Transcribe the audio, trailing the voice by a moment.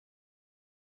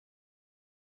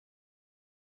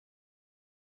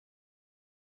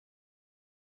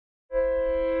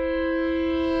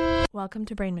Welcome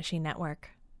to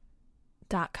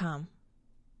BrainMachineNetwork.com.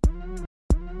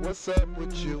 What's up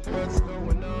with you? What's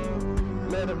going on?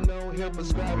 Let them know he'll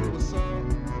prescribe you a song.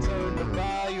 Turn the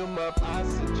volume up, I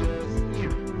suggest.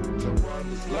 To one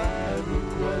this live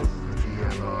request.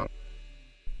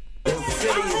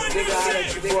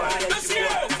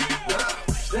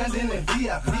 Standing in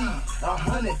VIP,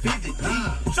 150p.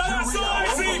 Shout out to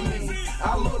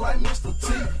I look like Mr. T.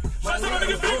 My Shout out to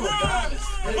nigga Big full of Ron. diamonds.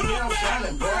 Hey, What up, I'm man?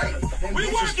 shining bright. And We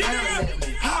bitches working, staring nigga. at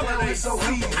me. Holiday so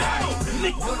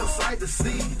easy. What a sight to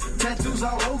see. Tattoos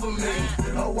all over me.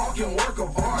 A walking work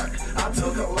of art. I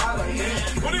took a lot of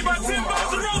hits. What about 10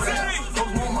 bottles of rosé?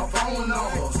 Folks want my phone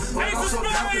number. But Ace I'm of so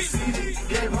spades. conceited.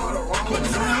 Gave her the wrong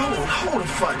number. Hold the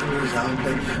fucking music on,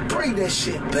 baby. Bring that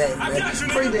shit back, I man. got you,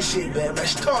 nigga. Bring that shit back, man.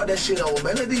 Start that shit over,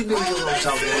 man. Let these niggas know what I'm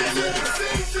talking about, man.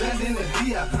 Standing in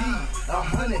VIP,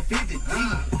 150D.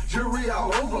 Jewelry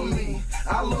all over me.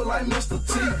 I look like Mr.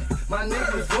 T. My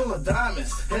neck is full of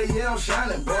diamonds. Hey, yeah, I'm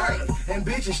shining bright. And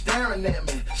bitches staring at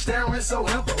me. Staring so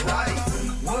impolite.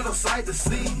 What a sight to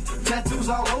see. Tattoos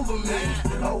all over me.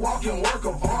 A walking work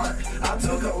of art. I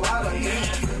took a lot of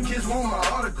hits. Kids want my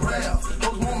autograph.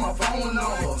 Folks want my phone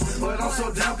number. But I'm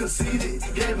so damn conceited.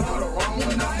 Gave her the wrong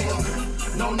number.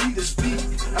 No need to speak.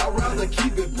 I'd rather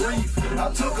keep it brief.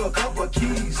 I took a couple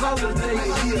keys. Holiday, they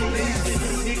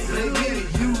get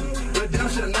it, you.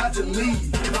 Redemption not to me.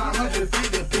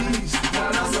 550 P's. Now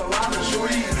that's a lot of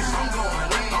trees. I'm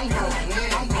going in. I'm going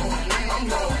in. I'm going in. I'm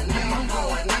going in. I'm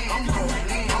going in. I'm going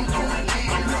in. I'm going in.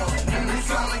 I'm going in. It's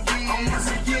all again. I'm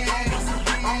once again.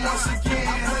 I'm once again.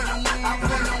 I put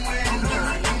them in. I'm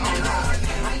going in.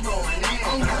 I'm going in.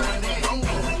 I'm going in. I'm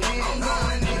going in. I'm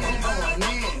going in. I'm going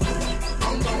in.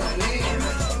 I'm going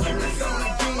in. It's all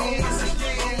again. Once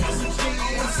again. Once again.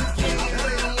 Once again.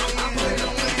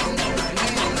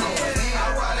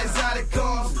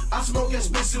 I smoke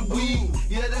expensive weed,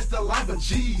 yeah, that's the life of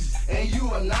G's. And you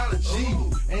are not a G,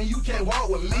 and you can't walk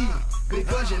with me,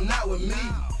 because you're not with me.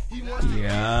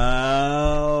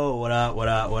 Yo, what up, what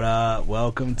up, what up?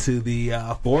 Welcome to the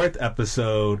fourth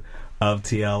episode of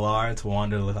TLR,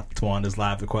 Twanda's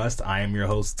Live Request. I am your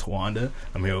host, Twanda.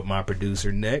 I'm here with my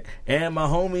producer, Nick, and my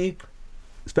homie,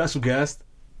 special guest,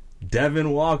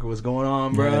 Devin Walker. What's going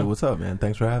on, bro? Yeah, what's up, man?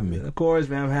 Thanks for having me. Of course,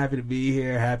 man. I'm happy to be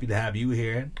here. Happy to have you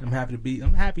here.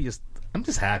 I'm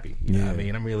just happy. You know what I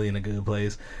mean? I'm really in a good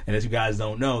place. And as you guys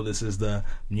don't know, this is the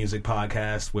music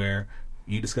podcast where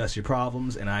you discuss your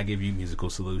problems and I give you musical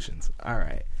solutions. All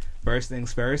right. First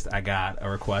things first, I got a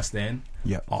request in.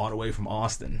 Yep. All the way from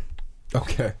Austin.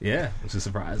 Okay. Yeah, which is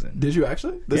surprising. Did you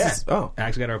actually? I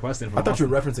actually got a request in from I thought Austin.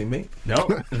 you were referencing me. No.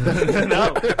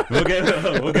 No. We'll get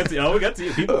to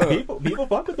you. People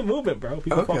fuck with the movement, bro.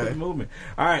 People fuck with the movement.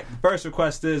 All right. First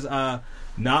request is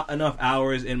not enough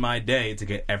hours in my day to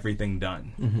get everything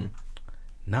done. Mm-hmm.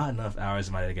 Not enough hours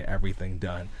in my day to get everything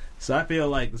done. So I feel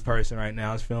like this person right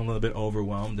now is feeling a little bit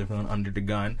overwhelmed. They're feeling under the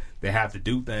gun. They have to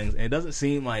do things. And it doesn't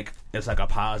seem like it's like a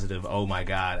positive, oh my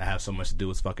God, I have so much to do.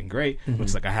 It's fucking great. Mm-hmm.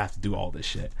 It's like I have to do all this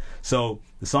shit. So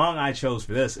the song I chose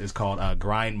for this is called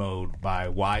Grind Mode by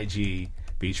YG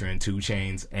featuring 2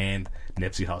 Chainz and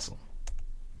Nipsey Hussle.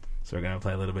 So we're going to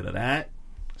play a little bit of that.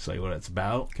 Show you what it's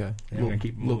about. Okay. And we're going to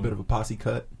keep a little bit of a posse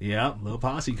cut. Yeah, little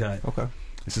posse cut. Okay.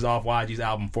 This is off YG's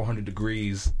album 400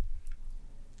 Degrees.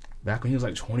 Back when he was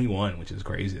like 21, which is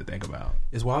crazy to think about.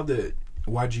 It's wild that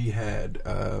YG had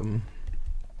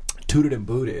Tooted and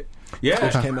Booted, Yeah.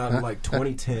 which came out in like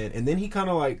 2010, and then he kind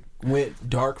of like went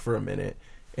dark for a minute,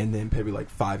 and then maybe like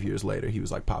 5 years later he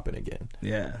was like popping again.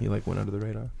 Yeah. He like went under the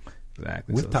radar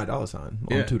Exactly. with Ty Dolla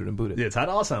 $ign on Tooted and Booted. Yeah, Ty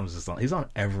Dolla $ign was just on. He's on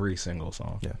every single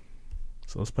song. Yeah.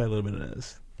 So let's play a little bit of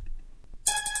this.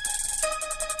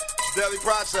 Daily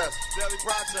process.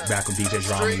 Back when DJ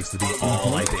Drama used to be all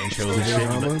like the intros and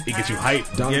shit. It gets you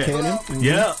hyped. Don yeah. Cannon? Mm-hmm.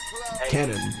 Yeah.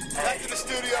 Cannon. Back to the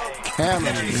studio.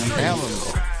 Cannon.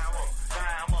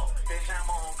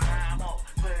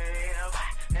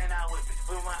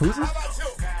 Who's this?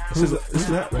 Who's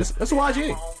that? That's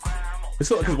YG.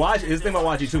 Because YG, his thing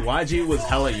about YG too. YG was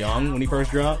hella young when he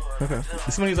first dropped. Okay. This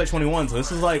is when he was like 21. So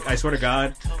this is like, I swear to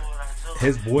God,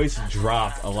 his voice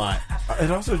dropped a lot.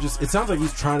 And also it sounds like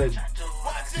he's trying to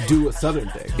do a southern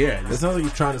thing. Yeah. It sounds like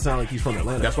he's trying to sound like he's from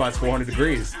Atlanta. That's why it's 400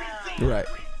 Degrees. Right.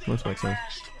 That makes sense.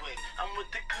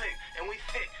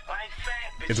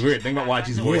 It's weird. Think about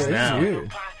YG's voice now. It's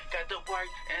weird.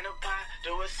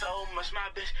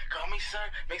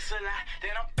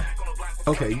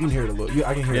 Okay, you can hear it a little.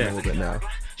 I can hear it a little bit now.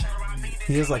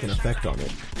 He has like an effect on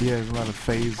it. Yeah, there's a lot of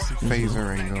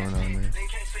phasering going on there.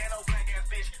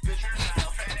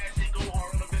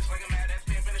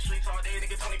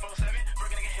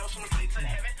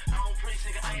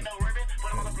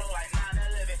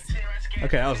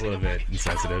 Okay, that was a little bit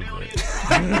insensitive.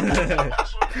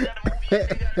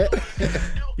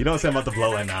 You don't say about the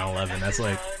blow at 9/11. That's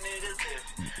like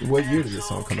What year did this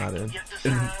song come out in?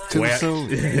 Too Where- soon.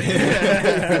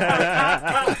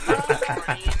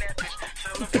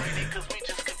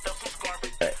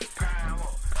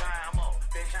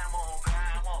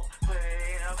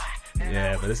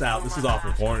 yeah, but this is off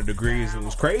of 400 Degrees. It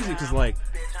was crazy because like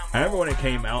I remember when it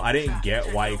came out, I didn't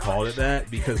get why he called it that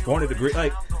because 400 Degrees,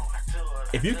 like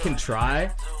if you can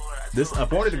try. This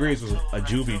 400 Degrees was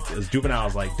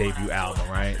Juvenile's like debut album,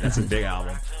 right? That's a big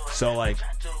album. So like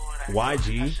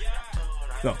YG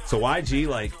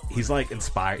like he's like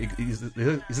inspired. He's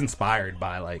inspired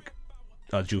by like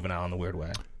Juvenile in a weird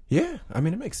way. Yeah, I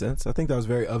mean, it makes sense. I think that was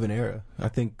very of an era. I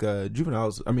think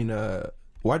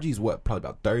YG's what, probably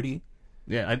about 30?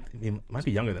 Yeah, he might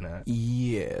be younger than that.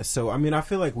 Yeah, so I mean, I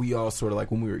feel like we all sort of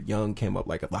like when we were young came up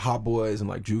like the Hot Boys and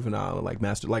like Juvenile and like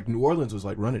Master, like New Orleans was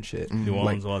like running shit. New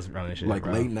Orleans was running shit, like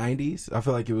bro. late 90s. I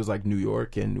feel like it was like New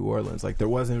York and New Orleans. Like there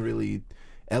wasn't really,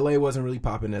 LA wasn't really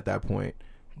popping at that point.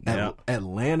 Yeah.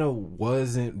 Atlanta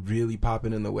wasn't really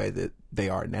popping in the way that they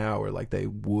are now, or like they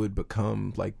would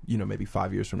become like, you know, maybe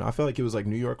 5 years from now. I feel like it was like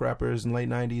New York rappers in late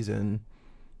 90s and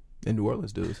New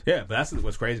Orleans dudes. Yeah, but that's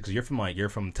what's crazy because you're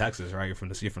from Texas, right? You're from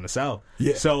the South.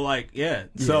 Yeah. So like,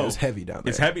 so it's heavy down there.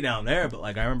 It's heavy down there, but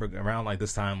like I remember around like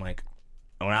this time, like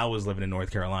when I was living in North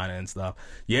Carolina and stuff.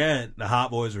 Yeah, the Hot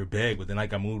Boys were big, but then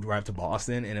like I moved right to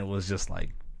Boston and it was just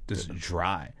like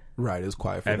dry. Right, it was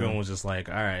quiet for Everyone them. was just like,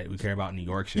 all right, we care about New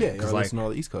York shit. Yeah, because like, like listen to all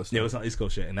the East Coast yeah, it stuff. was not East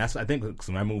Coast shit, and that's I think 'cause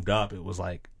when I moved up, it was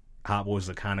like Hot Boys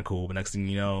are kind of cool, but next thing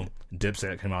you know,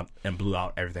 Dipset came out and blew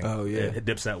out everything. Oh, yeah.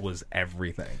 Dipset was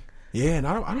everything. Yeah, and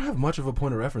I don't have much of a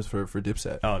point of reference for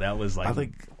Dipset. Oh, that was like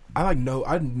I know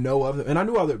of them, and I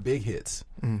knew all their big hits.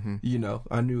 Mm-hmm. You know,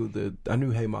 I knew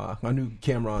Hey Ma, I knew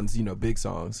Cameron's big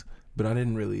songs, but I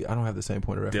don't have the same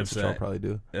point of reference that y'all probably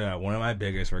do. Yeah, one of my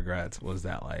biggest regrets was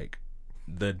that like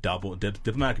the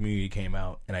Diplomatic Community came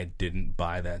out and I didn't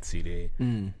buy that CD.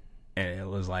 And it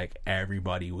was like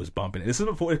everybody was bumping it. This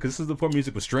is before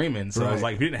music was streaming, so it was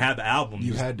like if you didn't have the album,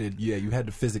 you had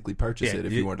to physically purchase it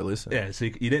if you wanted to listen. Yeah, so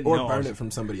you didn't or know burn it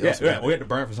from somebody else. Yeah, we had to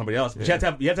burn it from somebody else. But you had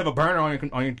to have a burner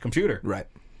on your computer, right?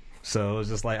 So it was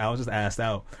just like I was just asked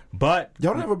out. But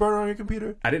y'all don't have a burner on your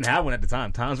computer? I didn't have one at the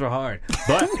time. Times were hard.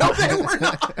 But no, they were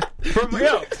not.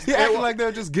 You acting like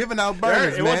they're just giving out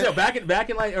burners, it man. was back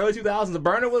in like early 2000s. The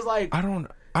burner was like I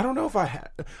don't know if I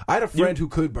had a friend who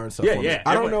could burn stuff. Yeah.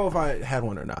 I don't know if I had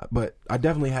one or not, but I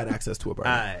definitely had access to a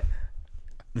burner.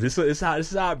 This is how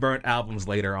I burnt albums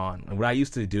later on. And what I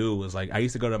used to do was like I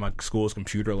used to go to my school's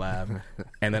computer lab,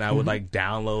 and then I would like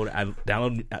download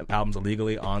albums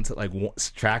illegally onto like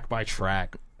track by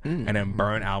track, and then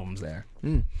burn albums there.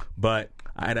 But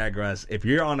I digress. If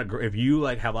you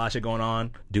like have a lot of shit going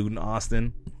on, dude in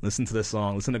Austin, listen to this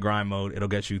song. Listen to Grind Mode. It'll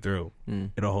get you through.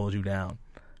 It'll hold you down.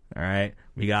 All right,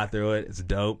 we got through it. It's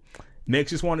dope.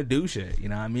 Makes you just want to do shit. You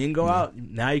know what I mean? Go out.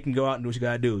 Now you can go out and do what you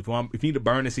gotta do. If you need to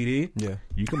burn a CD,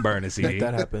 you can burn a CD. Make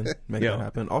that happen. Make that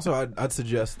happen. Also, I'd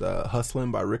suggest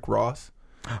 "Hustlin'" by Rick Ross.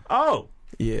 Oh,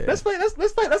 yeah. Let's play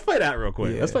that real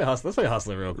quick. Yeah. Let's play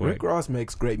Hustler real quick. Rick Ross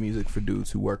makes great music for dudes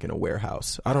who work in a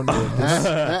warehouse. I don't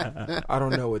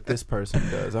know what this person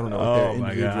does. I don't know what their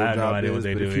individual I have no job idea is. what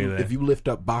they but do if either. you lift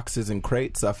up boxes and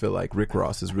crates, I feel like Rick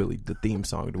Ross is really the theme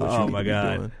song to what you need to be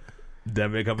doing.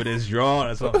 Debit up in this draw.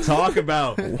 That's what I'm talking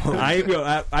about. I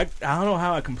don't know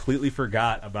how I completely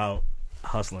forgot about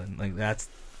Hustling. Like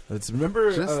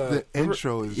remember just the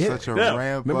intro is such a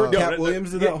ramp. Remember up. Cat Williams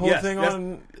did that whole thing that's-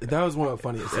 on? That was one of the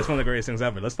funniest. That's one of the greatest things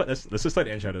ever. Let's just play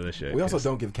the intro to this shit. We also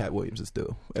don't give Cat Williams his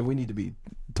due, and we need to be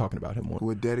talking about him more.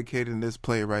 We're dedicating this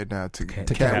play right now to Cat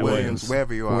Cat Williams. Williams,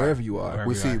 wherever you are. Wherever you are.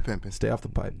 We see you pimping. Stay off the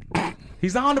pipe.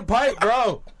 He's not on the pipe,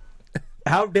 bro.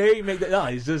 How dare you make that? No,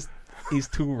 he's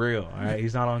too real. All right,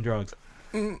 he's not on drugs.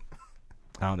 I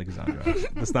don't think he's on drugs.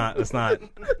 Let's not.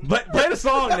 But play the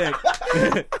song, Nick.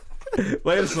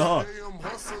 Play the song.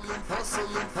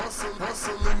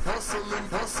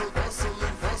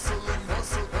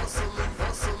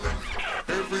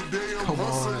 Come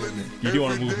on. You do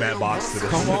want to move Matt Box to this?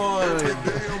 Come on.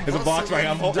 There's a box right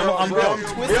here. I'm twisting.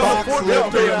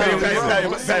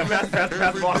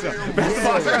 Pass the box up. Pass the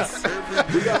box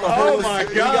up. We got the Oh whole, my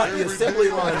We God. got the assembly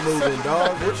line moving,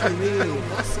 dog. What you mean?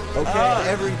 Okay,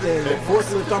 everything. The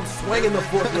forklift. I'm swinging the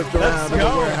forklift around in the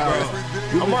go, warehouse.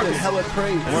 bro. I'm working hella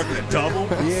crates. I'm working a double.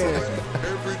 Yeah.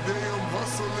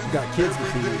 We got kids to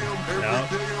feed. No.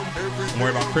 I'm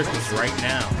worried about Christmas right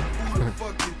now. the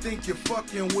fuck you think you're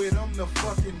fucking with? I'm the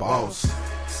fucking boss.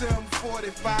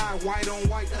 745, white on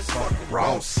white, that's fucking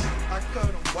Ross. I cut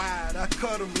him wide, I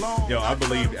cut him long. Yo, I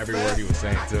believed every word he was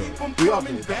saying too. We all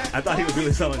believe that. I thought he was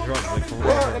really selling drugs, like for real.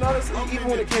 Well, and honestly, even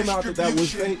when it came out that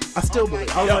was fake, I still believe.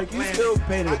 I was like, you still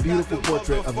painted a beautiful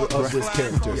portrait of this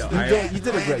character. You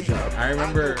did a great job. I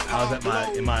remember I was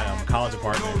at in my college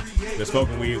apartment. Just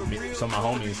smoking weed with some of my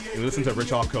homies. We listened to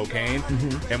Rich Off Cocaine,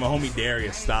 and my homie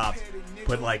Darius stopped,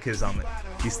 put like his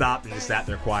he stopped and just sat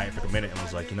there quiet for a minute and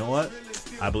was like, you know what?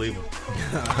 I believe him.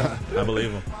 I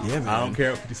believe him. Yeah, man. I don't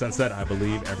care what 50 Cent said. I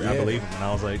believe I believe him. And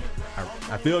I was like,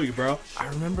 I feel you, bro. I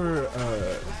remember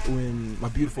when My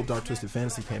Beautiful Dark Twisted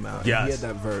Fantasy came out. Yes. He had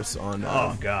that verse on.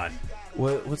 Oh God.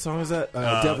 What song is that?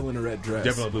 Devil in a Red Dress.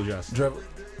 Devil in a Blue Dress.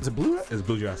 Is it Blue? It's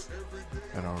Blue Dress.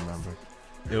 I don't remember.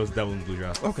 It was Devil in the Blue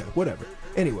Dress. Okay, whatever.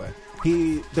 Anyway,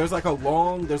 there's like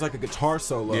a guitar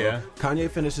solo. Yeah. Kanye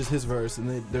finishes his verse, and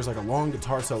then there's like a long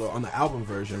guitar solo on the album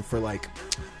version for like.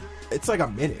 It's like a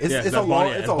minute. It's a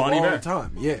long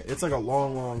time. Yeah, it's like a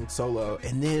long solo.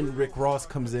 And then Rick Ross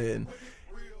comes in,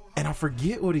 and I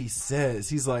forget what he says.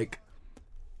 He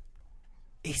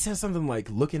says something like,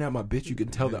 "Looking at my bitch, you can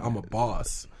tell that I'm a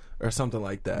boss," or something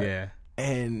like that. Yeah.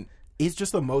 And it's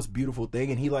just the most beautiful thing.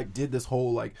 And he like did this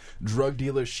whole like drug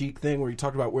dealer chic thing where he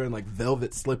talked about wearing like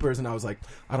velvet slippers, and I was like,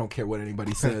 I don't care what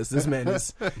anybody says. This man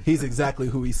he's exactly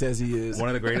who he says he is. One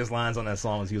of the greatest lines on that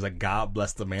song was he was like, God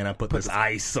bless the man I put this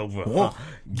ice over.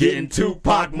 Getting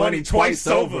Tupac money twice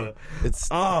over. It's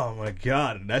oh my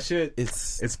God. That shit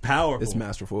it's powerful. It's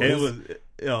masterful. And it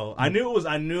was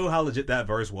I knew how legit that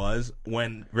verse was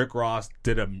when Rick Ross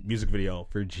did a music video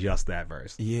for just that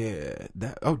verse. Yeah.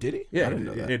 Did he? Yeah, I didn't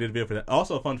know that. He did a video for that.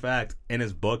 Also, a fun fact, in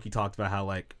his book, he talked about how,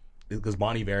 like, because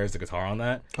Bon Iver is the guitar on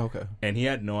that. Okay. And he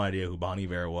had no idea who Bon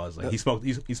Iver was. Like, he smoked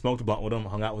a blunt with him,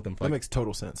 hung out with him. That makes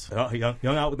total sense. He hung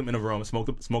out with him in a room,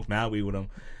 smoked mad weed with him,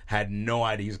 had no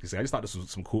idea he was gonna say. I just thought this was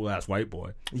some cool-ass white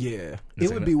boy. Yeah.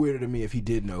 It would be weirder to me if he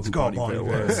did know who Bon Iver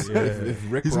was. Yeah. If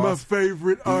Rick He's Ross, my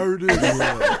favorite artist.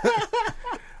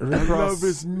 Rick I Ross, love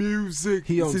his music.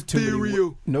 he owns it's too many.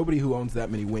 ethereal. Nobody who owns that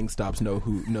many Wingstops knows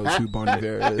who Bon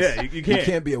Iver is. Yeah, you can't. You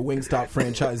can't be a Wingstop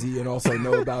franchisee and also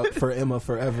know about For Emma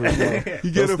Forever.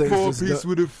 You get a 4-piece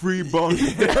with a free Bon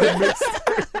Iver mix.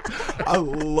 I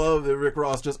love that Rick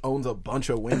Ross just owns a bunch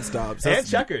of Wingstops. And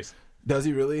Checkers. Does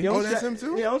he really? Oh, that's him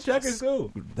too? He owns Checkers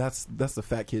too. That's the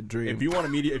fat kid dream. If you want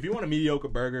a mediocre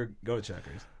burger, go to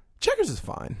Checkers. Checkers is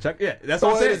fine. Yeah, that's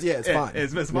what I'm saying. It's fine.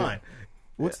 It's fine.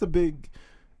 What's the big?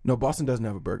 No, Boston doesn't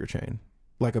have a burger chain,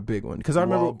 like a big one. Because I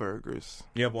remember Wahlburgers.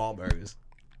 You have Wahlburgers.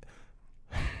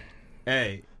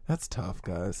 Hey, that's tough,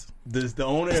 guys. Does the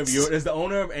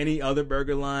owner of any other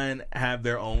burger line have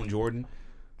their own Jordan?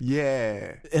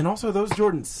 Yeah. And also, those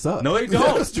Jordans suck. No, they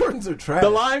don't. Those Jordans are trash. The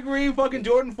lime green fucking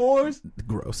Jordan 4s?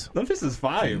 Gross. Them shits is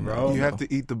fire, bro. You have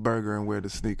to eat the burger and wear the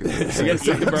sneakers. You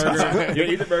gotta eat the burger. You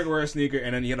gotta eat the burger, wear a sneaker,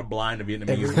 and then you gotta blind the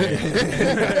Vietnamese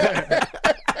man.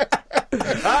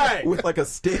 All right. With like a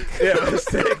stick. Yeah, with a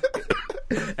stick.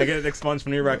 I get it expunged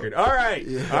from your record. All right.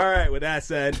 Yeah. All right. With that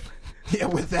said. Yeah,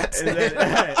 with that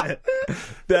said.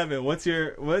 Devin, what's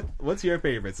your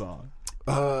favorite song?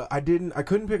 I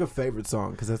couldn't pick a favorite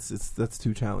song because that's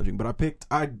too challenging. But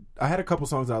I had a couple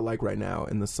songs that I like right now,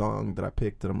 and the song that I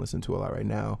picked that I'm listening to a lot right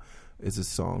now is a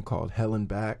song called "Hell and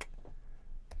Back"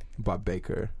 by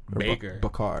Baker.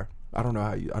 Bakar. I don't know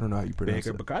how you pronounce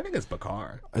it. Bakar. I think it's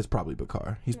Bakar. It's probably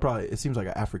Bakar. It seems like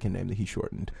an African name that he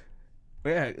shortened.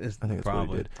 Yeah, I think that's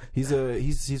probably. what he did.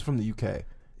 He's from the UK,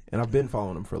 and I've been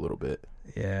following him for a little bit.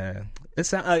 Yeah,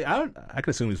 I could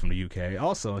assume he's from the UK.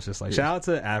 Also, it's just like shout out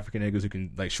to African niggas who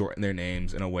can like shorten their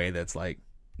names in a way that's like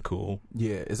cool.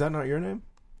 Yeah, is that not your name?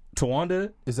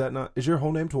 Tawanda? Is your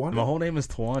whole name Tawanda? My whole name is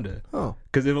Tawanda. Oh,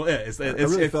 because I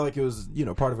really felt like it was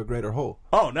part of a greater whole.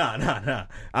 Oh no.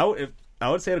 I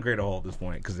would say a greater whole at this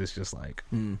point because it's just like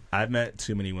I've met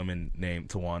too many women named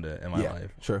Tawanda in my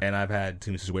life. Sure. And I've had too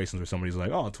many situations where somebody's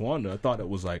like, "Oh, Tawanda." I thought it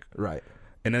was like right.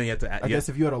 And then you have to. I guess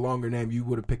if you had a longer name, you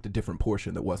would have picked a different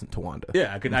portion that wasn't Tawanda.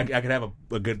 Yeah, I could have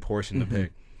a good portion to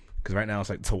pick. Because right now it's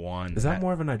like Tawan. Is that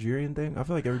more of a Nigerian thing? I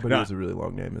feel like everybody has a really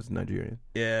long name is Nigerian.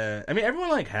 Yeah, I mean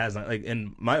everyone like has like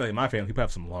in my family people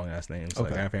have some long ass names. Okay.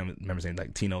 Like I have family members named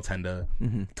like Tino Tenda,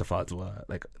 Tafadzwa.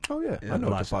 Like oh yeah, I know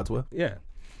Tafadzwa.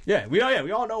 Yeah, we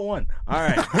all know one. All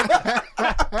right, all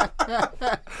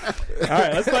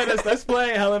right. Let's play this. Let's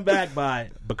play "Hell and Back" by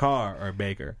Bakar or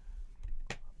Baker.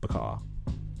 Bakar.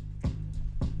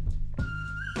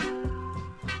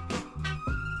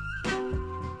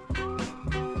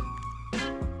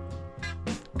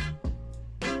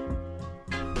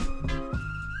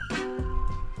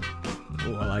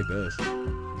 Ooh, I like this.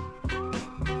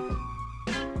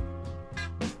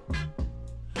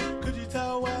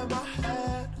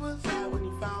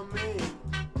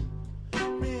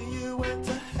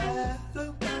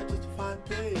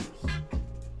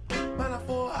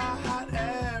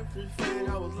 everything,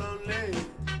 I was lonely.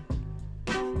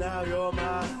 Now you're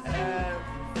my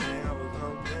everything, I was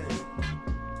lonely.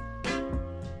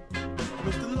 I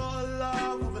missed a lot of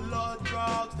love with a lot of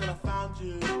drugs, then I found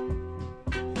you.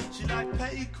 She liked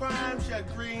petty crime, she had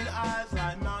green eyes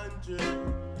like Mountain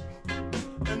Dew.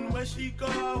 And where she go,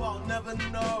 I'll never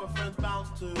know, her friends bounce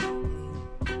to.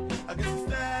 I guess it's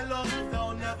their loss, but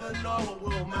they'll never know what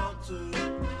we'll amount to.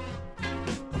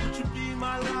 Would you be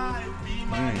my light, be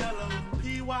my yellow?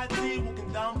 PYT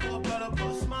walking down for a better,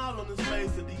 put a smile on his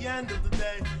face at the end of the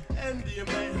day.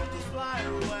 MDMA helped us fly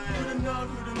away. Who'da known,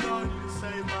 you can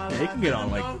save my life. Yeah, you can get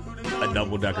on like a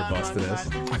double-decker bus to this.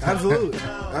 Absolutely,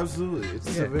 absolutely.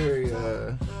 It's a very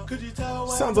Could you tell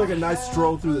sounds like a nice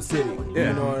stroll through the city. Yeah.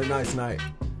 You know, or a nice night.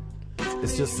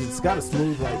 It's got a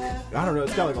smooth, like, I don't know,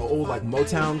 it's got like an old like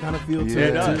Motown kind of feel to Yeah, it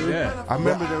it does. too. Yeah. I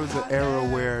remember there was an era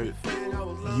where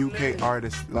UK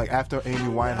artists, like after Amy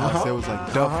Winehouse, there was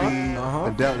like Duffy,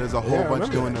 Adele. There's a whole Yeah, I bunch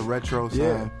remember doing that. the retro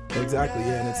sound. Yeah, exactly.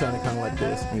 Yeah, and it sounded kind of like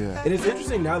this. Yeah. And it's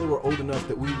interesting now that we're old enough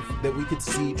that we could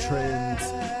see trends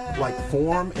like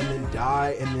form and then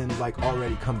die and then like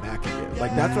already come back again.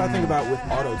 Like that's what I think about with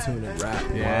auto-tune and rap.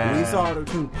 Yeah. We saw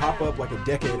auto-tune pop up like a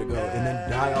decade ago and then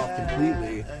die off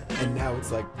completely, and now it's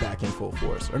like back in full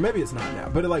force. Or maybe it's not now,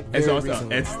 but it like very It's also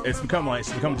recently. it's become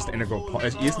just an integral part.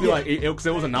 It used to be like because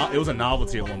it was a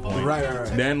novelty at one point. Right.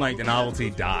 Then like the novelty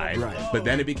died. Right. But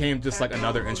then it became just like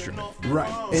another instrument. Right.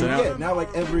 And So now- now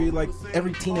like every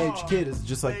teenage kid is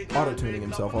just like auto-tuning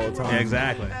himself all the time. Yeah,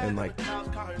 exactly. And like,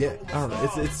 yeah, I don't know.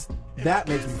 It's that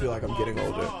makes me feel like I'm getting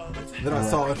older. Then I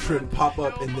saw a trend pop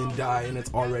up and then die, and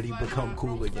it's already become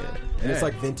cool again. And it's Yeah.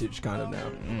 like vintage kind of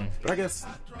now. But I guess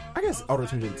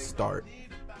auto-tune didn't start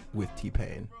with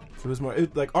T-Pain. So it was more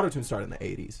like auto-tune started in the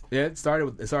 80s. Yeah, it started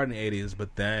in the 80s,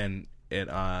 but then it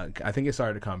I think it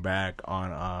started to come back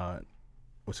on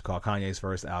what's it called, Kanye's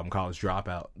first album, College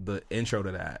Dropout. The intro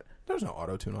to that, There's no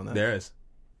auto-tune on that. there is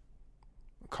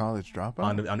College Dropout.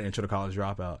 on the intro to College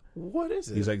Dropout. What is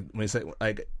it? He's like, when he said,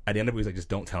 like at the end of it, he's like, just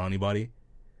don't tell anybody.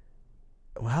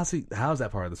 Well, how's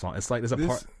that part of the song? It's like there's a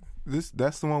part.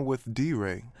 That's the one with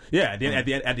D-Ray. Yeah, at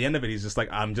the end of it, he's just like,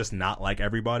 I'm just not like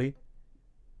everybody.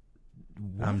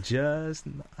 What? I'm just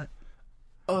not.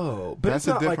 Oh, but That's it's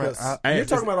not a like different- you're it's-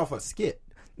 talking about off a skit.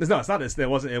 No, it's not. It's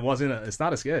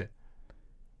not a skit.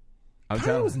 I'm Kanye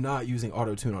telling was you. not using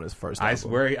auto-tune on his first I album.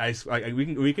 swear,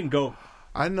 we can go.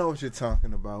 I know what you're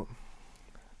talking about.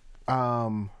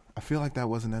 I feel like that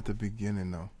wasn't at the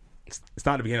beginning though. It's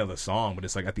not the beginning of the song, but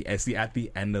it's like at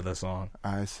the end of the song.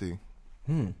 I see.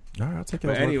 All right, I'll take it.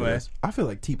 But anyway. I feel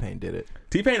like T-Pain did it.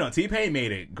 T-Pain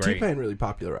made it great. T-Pain really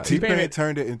popularized it. T-Pain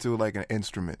turned it into like an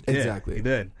instrument. Yeah, Exactly. he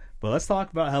did. But let's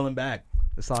talk about Hell and Back.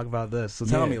 Let's talk about this. So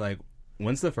tell Yeah. me, like,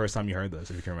 when's the first time you heard this,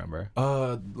 if you can remember?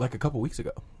 Like a couple weeks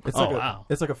ago. It's Oh, like wow.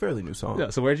 It's like a fairly new song. Yeah.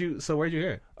 So where'd you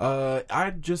hear it?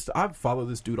 I've followed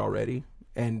this dude already,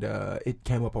 and it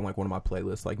came up on like one of my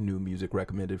playlists, like new music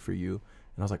recommended for you,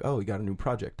 and I was like, oh, he got a new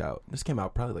project out. This came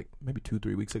out probably like maybe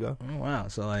 2-3 weeks ago. Oh wow.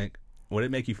 So like, what did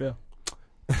it make you feel?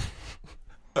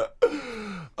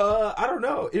 I don't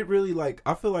know. It really like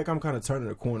I feel like I'm kind of turning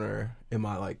a corner in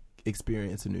my like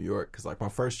experience in New York, because like my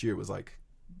first year was like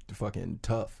fucking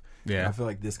tough. Yeah. And I feel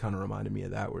like this kind of reminded me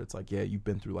of that, where it's like, yeah, you've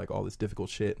been through like all this difficult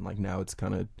shit, and like now it's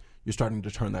kind of you're starting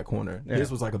to turn that corner. Yeah.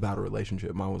 This was like about a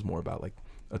relationship. Mine was more about like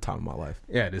a time of my life.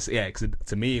 Yeah. Cause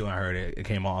to me, when I heard it, it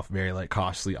came off very like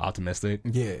cautiously optimistic.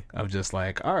 Yeah. Of just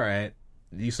like, all right,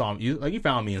 you found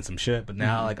me in some shit, but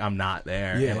now like I'm not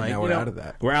there. Yeah, and, like, now we're out of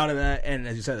that. We're out of that, and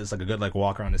as you said, it's like a good like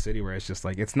walk around the city where it's just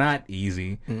like it's not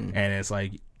easy, and it's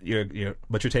like you're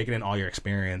taking in all your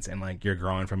experience and like you're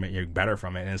growing from it, you're better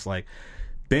from it, and it's like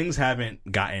things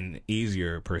haven't gotten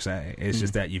easier per se. It's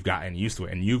just that you've gotten used to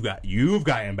it, and you've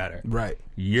gotten better. Right.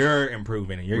 You're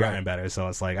improving and you're Right. getting better. So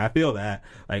it's like I feel that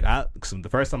like so the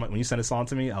first time when you sent a song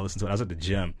to me, I listened to it. I was at the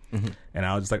gym and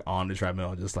I was just like on the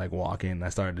treadmill, just like walking. And I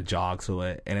started to jog to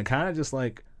it, and it kind of just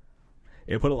like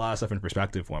it put a lot of stuff in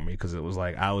perspective for me, because it was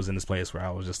like I was in this place where I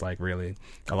was just like really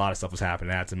a lot of stuff was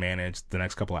happening. I had to manage the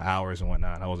next couple of hours and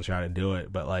whatnot. I wasn't trying to do it,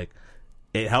 but like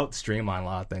it helped streamline a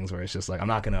lot of things where it's just like I'm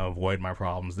not going to avoid my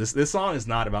problems. This song is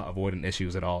not about avoiding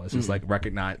issues at all. It's just like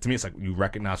to me it's like you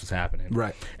recognize what's happening,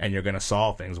 Right. and you're going to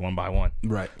solve things one by one.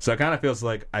 Right. So it kind of feels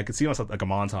like I could see myself like a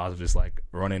montage of just like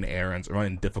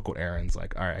running difficult errands.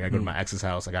 Like, all right, I gotta go to my ex's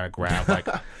house. I gotta grab like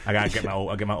I gotta get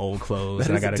my old clothes.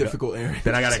 That and is I a gotta difficult area.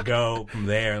 Then I gotta go from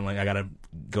there, and like I gotta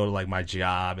go to like my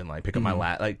job and like pick up my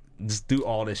like just do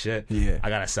all this shit. Yeah. I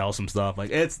gotta sell some stuff. Like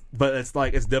it's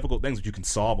difficult things, but you can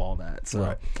solve all that. So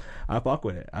Right. I fuck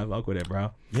with it. I fuck with it, bro.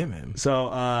 Yeah, man. So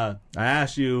I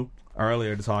asked you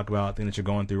earlier to talk about a thing that you're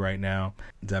going through right now.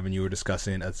 Devin, you were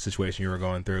discussing a situation you were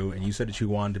going through, and you said that you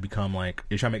wanted to become like,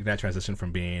 you're trying to make that transition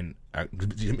from being,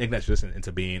 make that transition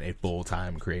into being a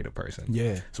full-time creative person.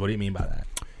 Yeah. So what do you mean by that?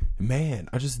 Man,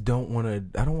 I just don't want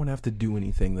to. I don't want to have to do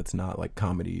anything that's not like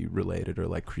comedy related or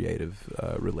like creative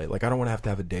related. Like I don't want to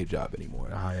have a day job anymore.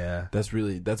 Oh yeah.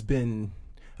 That's been.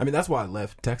 I mean, that's why I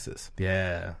left Texas.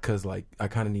 Yeah. Because like I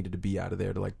kind of needed to be out of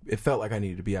there to like. It felt like I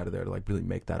needed to be out of there to like really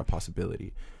make that a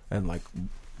possibility. And like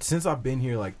since I've been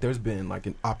here, like there's been like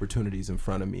opportunities in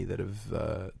front of me that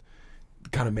have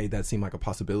kind of made that seem like a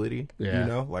possibility. Yeah. You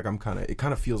know, like it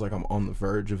kind of feels like I'm on the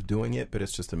verge of doing it, but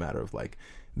it's just a matter of like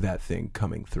that thing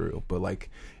coming through. But like,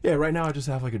 yeah, right now I just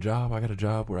have like a job. I got a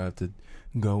job where I have to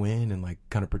go in and like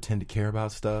kind of pretend to care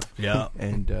about stuff. Yeah.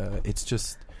 And it's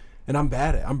just, and I'm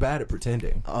bad at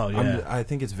pretending. Oh yeah. I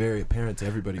think it's very apparent to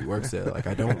everybody who works there. Like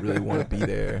I don't really want to be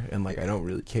there, and like I don't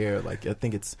really care. Like I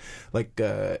think it's like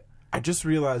I just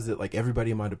realized that like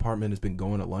everybody in my department has been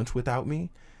going to lunch without me.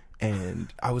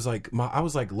 And I was like,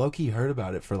 low key heard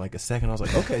about it for like a second. I was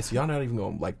like, okay, so y'all not even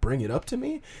gonna like bring it up to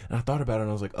me? And I thought about it, and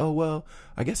I was like, oh well,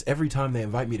 I guess every time they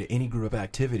invite me to any group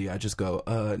activity, I just go,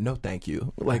 no, thank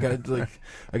you. Like I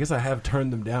guess I have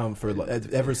turned them down for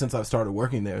ever since I started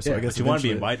working there. So yeah, I guess but you want to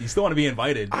be invited. You still want to be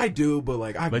invited. I do, but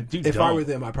like, if I were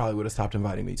them, I probably would have stopped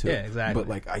inviting me too. Yeah, exactly. But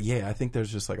like, I think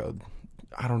there's just like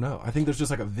I don't know. I think there's just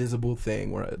like a visible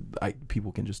thing where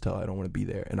people can just tell I don't want to be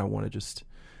there, and I want to just.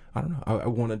 I don't know. I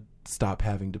want to stop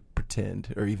having to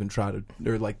pretend or even try to,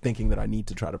 or like thinking that I need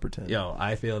to try to pretend. Yo,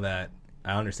 I feel that.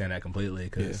 I understand that completely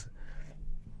because,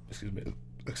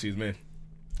 excuse me.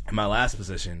 In my last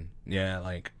position, yeah,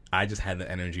 like I just had the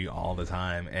energy all the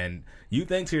time, and you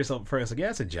think to yourself first, like, yeah,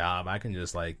 it's a job. I can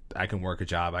just like, I can work a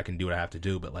job. I can do what I have to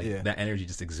do, but like that energy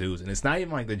just exudes, and it's not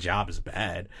even like the job is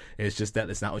bad. It's just that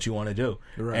it's not what you want to do,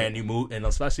 right. And you move, and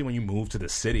especially when you move to the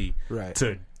city, right.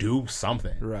 to do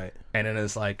something, right? And then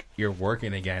it's like you're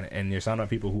working again, and you're surrounded by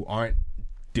people who aren't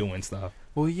doing stuff.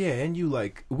 Well, yeah, and you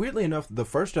like, weirdly enough, the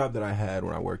first job that I had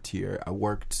when I worked here,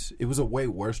 it was a way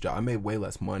worse job. I made way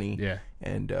less money. Yeah.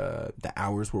 And the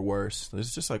hours were worse. It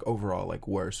was just like overall like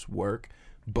worse work.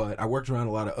 But I worked around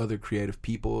a lot of other creative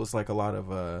people. It's like a lot of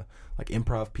like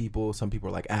improv people. Some people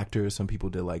are like actors. Some people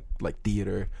did like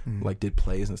theater, like did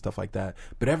plays and stuff like that.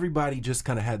 But everybody just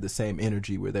kind of had the same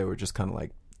energy where they were just kind of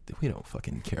like, we don't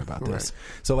fucking care about this.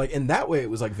 Right. So like in that way it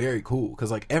was like very cool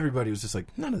because like everybody was just like,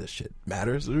 none of this shit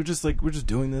matters. We're just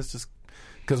doing this just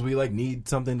because we like need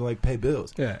something to like pay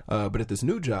bills. Yeah. But at this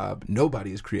new job,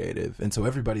 nobody is creative, and so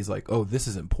everybody's like, oh, this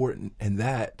is important, and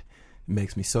that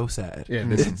makes me so sad. Yeah,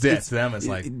 to them it's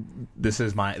like this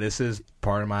is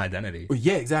part of my identity.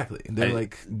 Yeah, exactly.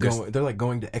 They're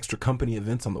going to extra company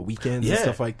events on the weekends and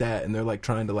stuff like that, and they're like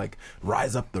trying to like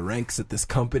rise up the ranks at this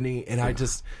company, and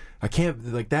I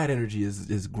can't, like, that energy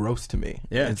is gross to me.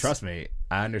 Yeah, trust me,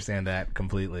 I understand that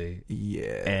completely.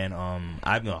 Yeah, and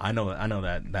I know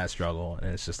that struggle,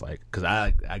 and it's just like because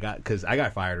I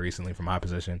got fired recently from my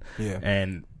position. Yeah,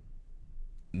 and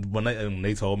when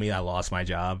they told me I lost my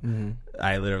job,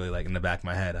 I literally like in the back of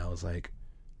my head I was like,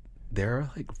 there's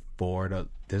like 4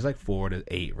 to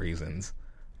 8 reasons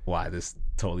why this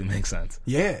totally makes sense.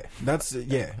 Yeah,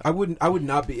 I would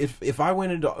not be if I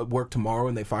went into work tomorrow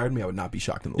and they fired me, I would not be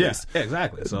shocked in the least. Yeah,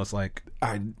 exactly. So it's like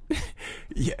I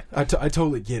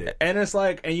totally get it. And it's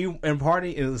like,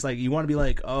 it's like you want to be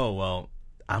like, oh well,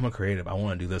 I'm a creative. I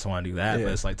want to do this. I want to do that. Yeah.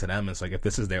 But it's like to them, it's like if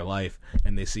this is their life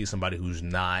and they see somebody who's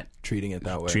not treating it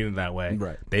that way,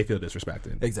 right? They feel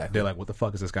disrespected. Exactly. They're like, what the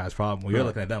fuck is this guy's problem? Well, you're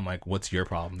looking at them like, what's your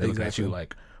problem? They look at you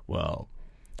like, well,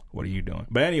 what are you doing?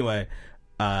 But anyway.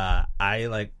 I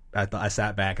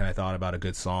sat back and I thought about a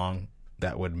good song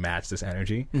that would match this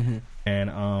energy,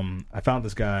 and I found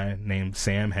this guy named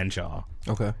Sam Henshaw.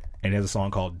 Okay, and he has a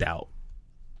song called "Doubt,"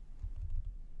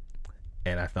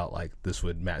 and I felt like this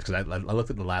would match because I looked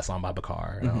at the last song by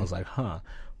Bakar and I was like,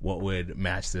 what would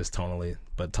match this tonally,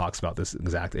 but talks about this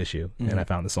exact issue, and I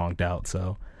found the song "Doubt."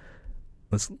 So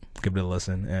let's give it a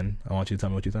listen, and I want you to tell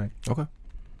me what you think. Okay.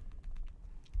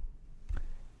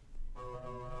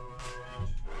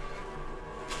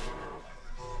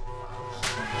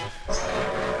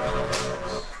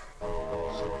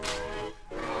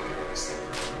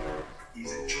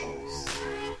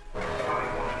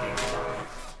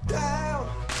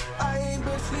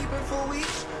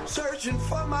 Searching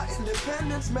for my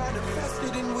independence,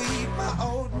 manifested in weed. My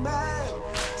old man,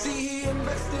 see he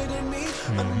invested in me.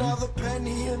 Another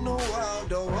penny in the world,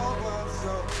 the whole world.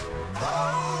 So,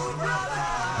 oh,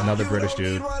 brother, another British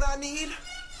dude. What I need,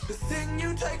 the thing you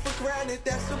you take for granted,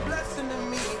 that's a blessing to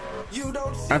me. You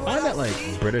don't see I find that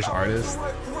like British artists,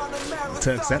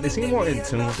 to an extent, they seem more in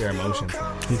tune with their emotions.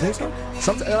 You think so?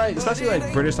 Sometimes, like, especially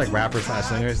like British like rappers /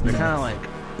 singers, they're kind of like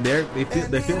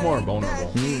they feel more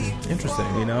vulnerable. Interesting.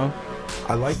 You know,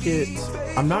 I like it.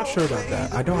 I'm not sure about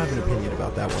that. I don't have an opinion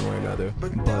about that one way or another.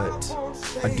 But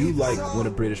I do like when a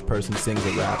British person sings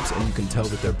or raps and you can tell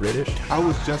that they're British. I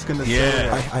was just gonna say.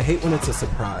 Yeah. I hate when it's a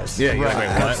surprise. yeah. You're like, wait,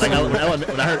 what? Like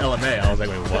when I heard LMA, I was like,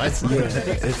 wait, what?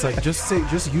 Yeah, it's like just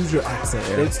use your accent.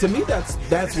 Yeah. It's to me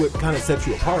that's what kind of sets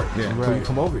you apart. Yeah. When you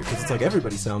come over here, because it's like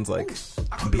everybody sounds like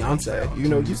Beyonce. You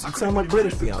know, you sound like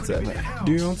British Beyonce. Like,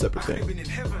 do your own separate thing.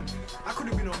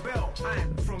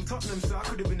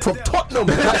 From Tottenham.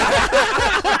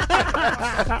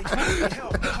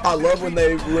 I love when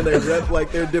they rep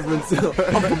like their different.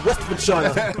 I'm from West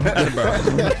Virginia.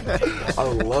 I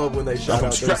love when they shout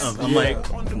out. Streatham. I'm like,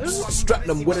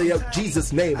 Streatham. What are your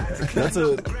Jesus name?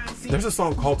 There's a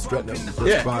song called Streatham.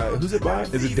 Yeah. By, who's it by?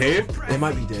 is it Dave? It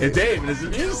might be Dave. It's Dave. And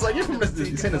you're just like, you're from this,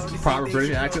 you're saying this proper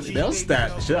British accent. They'll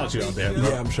stat the shit out you out there. Bro.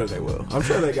 Yeah, I'm sure they will. I'm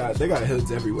sure they got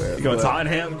hoods everywhere. You go to but-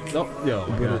 Tottenham? Nope. Yo,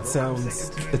 But yeah. it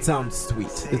sounds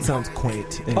sweet. It sounds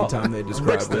quaint anytime they describe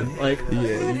Brixton, it. like,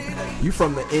 Yeah, you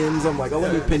from the ends. I'm like, oh,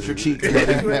 let me pinch your cheeks.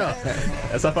 yeah.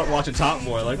 That's how I'm watching Top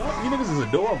Boy. Like, oh, you niggas is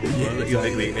adorable. Yeah, Bro.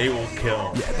 exactly. They will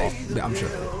kill. Yeah, I'm sure.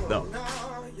 No.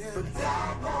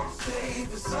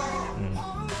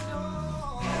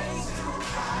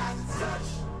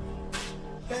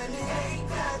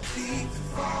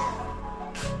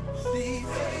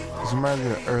 This reminds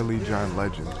me of early John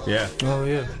Legend. Yeah. Oh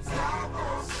yeah.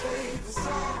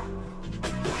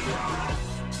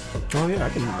 Oh yeah,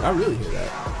 I really hear that.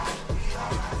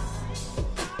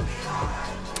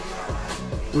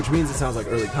 Which means it sounds like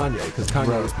early Kanye, because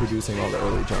Kanye was producing all the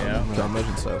early John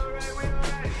Legend stuff.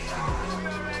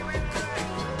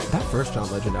 That first John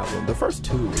Legend album, the first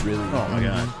two really. Oh my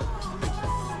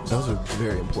god. Those are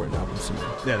very important albums to me.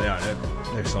 Yeah, they are.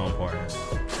 They're so important.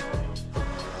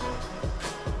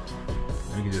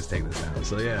 We can just take this down.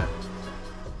 So yeah.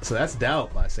 So that's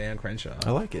Doubt by Sam Crenshaw.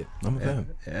 I like it. I'm a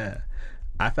fan. Yeah.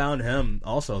 I found him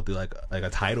also through like a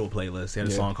title playlist. He had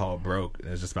a song called Broke. And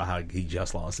it's just about how he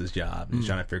just lost his job. And he's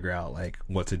trying to figure out like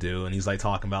what to do. And he's like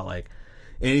talking about like,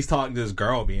 and he's talking to this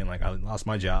girl being like, I lost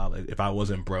my job. Like, if I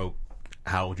wasn't broke,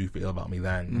 how would you feel about me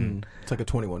then? It's like a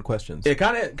 21 Questions. It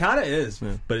kind of is,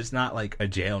 but it's not like a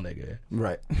jail nigga.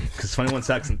 Right. Because 21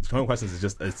 Questions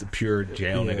is it's a pure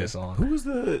jail nigga song. Who's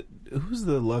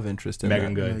the love interest in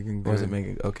Megan that? Good. Was it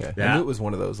Megan? Okay. Yeah. I knew it was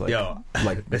one of those like Yo.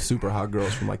 like super hot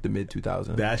girls from like the mid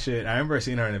 2000s. That shit, I remember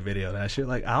seeing her in a video. That shit,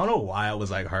 like, I don't know why I was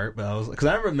like hurt, but I was, because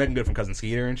I remember Megan Good from Cousin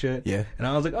Skeeter and shit. Yeah. And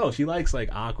I was like, oh, she likes like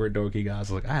awkward, dorky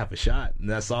guys. I was like, I have a shot.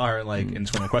 And I saw her like in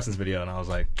 21 Questions video, and I was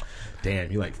like,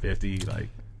 damn, you like 50, like.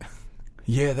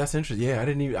 Yeah, that's interesting. Yeah,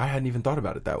 I hadn't even thought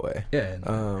about it that way. Yeah.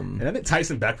 And I think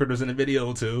Tyson Beckford was in the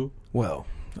video too. Well,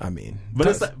 I mean, But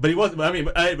it's like, but he wasn't. I mean,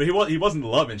 he wasn't the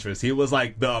love interest. He was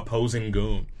like the opposing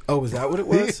goon. oh, is that what it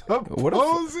was? What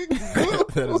Opposing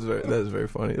that is very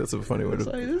funny. That's a funny way It's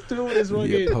to. like, this dude is The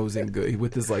fucking opposing good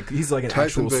with this like he's like an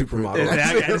Tyson actual Beckford.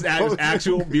 supermodel. An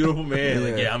actual beautiful man.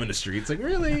 Like, Yeah. yeah, I'm in the streets. Like,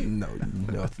 really?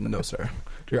 No, sir.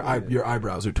 Your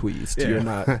eyebrows are tweezed. Yeah. You're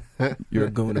not. You're a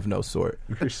goon of no sort.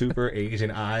 Your super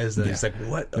Asian eyes. That it's like,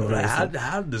 what? How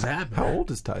did this happen? How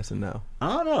old is Tyson now? I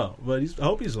don't know, but I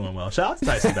hope he's doing well. Shout out to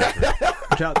Tyson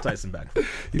Beckford. Shout out to Tyson Beckford.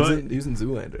 He was in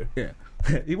Zoolander. Yeah,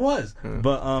 he was.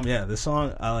 But yeah, this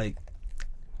song I like.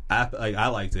 I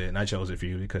liked it, and I chose it for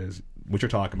you because what you're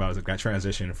talking about is like that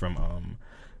transition from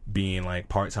being like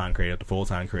part-time creative to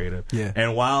full-time creative. Yeah.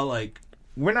 And while like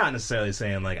we're not necessarily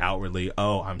saying like outwardly,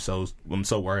 oh, I'm so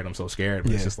worried, I'm so scared,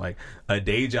 but it's just like a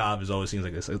day job always seems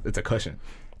like it's a cushion.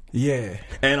 Yeah.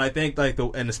 And I think like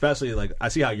and especially like I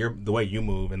see how the way you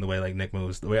move and the way like Nick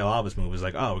moves, the way a lot of us move is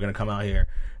like, oh, we're gonna come out here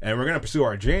and we're gonna pursue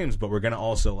our dreams, but we're gonna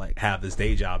also like have this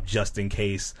day job just in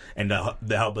case and to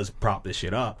help us prop this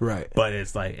shit up. Right. But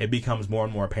it's like it becomes more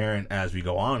and more apparent as we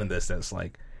go on in this that's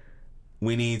like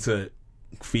we need to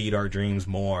feed our dreams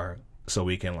more so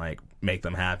we can like make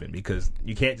them happen, because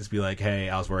you can't just be like, hey,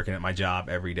 I was working at my job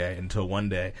every day until one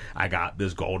day I got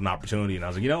this golden opportunity and I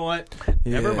was like, you know what,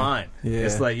 never mind.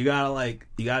 It's like you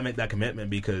gotta make that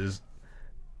commitment because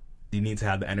you need to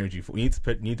have the energy for, you need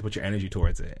to put your energy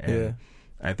towards it. And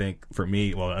I think for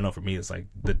me, well, I know for me it's like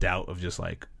the doubt of just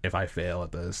like, if I fail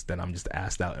at this then I'm just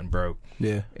assed out and broke.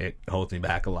 It holds me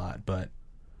back a lot, but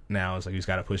now it's like you just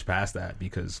gotta push past that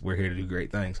because we're here to do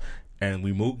great things. And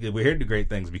we're here to do great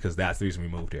things because that's the reason we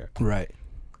moved here. Right.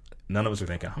 none of us were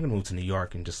thinking, I'm going to move to New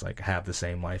York and just like have the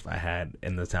same life I had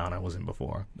in the town I was in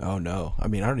before. Oh no, I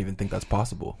mean, I don't even think that's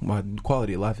possible. My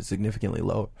quality of life is significantly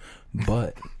lower,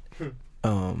 but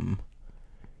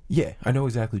yeah, I know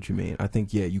exactly what you mean. I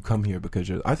think, yeah, you come here because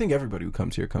I think everybody who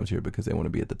comes here because they want to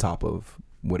be at the top of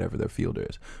whatever their field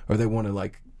is, or they want to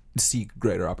like seek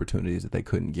greater opportunities that they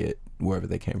couldn't get wherever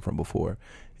they came from before.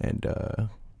 And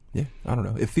yeah, I don't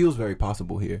know. It feels very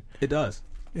possible here. It does.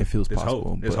 It feels There's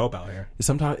possible. Hope. There's hope out here.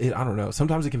 Sometimes I don't know.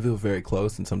 Sometimes it can feel very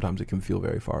close, and sometimes it can feel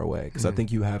very far away. Because I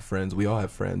think you have friends. We all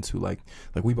have friends who like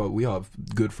we all have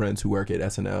good friends who work at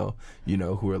SNL. You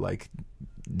know, who are like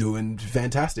doing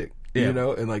fantastic. Yeah. You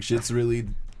know, and like shit's really,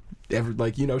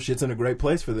 shit's in a great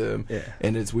place for them. Yeah.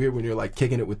 And it's weird when you're like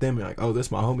kicking it with them. You're like, oh, this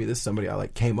is my homie. This is somebody I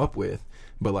like came up with.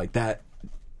 But like that,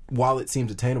 while it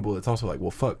seems attainable, it's also like, well,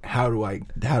 fuck, how do I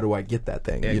get that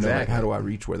thing? Exactly. You know, like how do I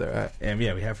reach where they're at? And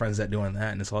yeah, we have friends that doing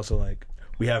that, and it's also like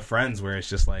we have friends where it's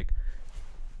just like,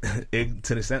 to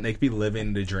the extent they could be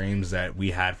living the dreams that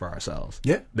we had for ourselves.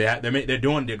 Yeah, they're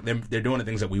doing the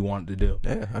things that we wanted to do.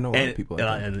 Yeah, I know a lot of people.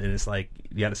 And it's like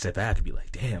you got to sit back and be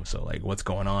like, damn. So like, what's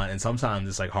going on? And sometimes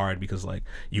it's like hard because like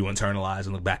you internalize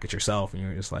and look back at yourself, and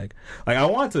you're just like I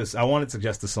wanted to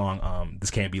suggest the song "This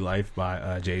Can't Be Life"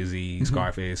 by Jay-Z,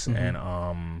 Scarface,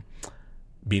 and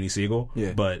Beanie Siegel.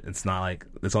 Yeah, but it's not like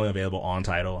it's only available on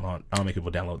Tidal, and I don't make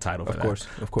people download Tidal for that. Of course.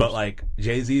 But like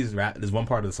Jay-Z's rap, there's one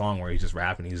part of the song where he's just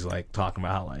rapping. He's like talking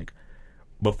about how like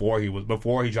before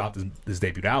he dropped his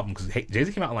debut album, because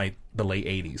Jay-Z came out in like the late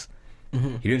 '80s.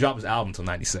 He didn't drop his album until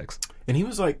 '96. And he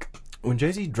was like, when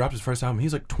Jay-Z dropped his first album, he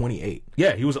was like 28.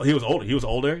 Yeah, he was older. He was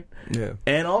older. Yeah,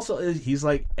 and also he's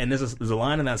like, and there's a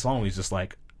line in that song where he's just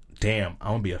like, damn,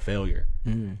 I'm gonna be a failure.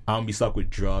 I'm gonna be stuck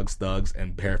with drugs, thugs,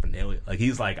 and paraphernalia. Like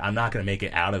he's like, I'm not gonna make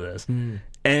it out of this. And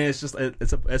it's just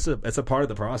it's a part of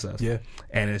the process. Yeah,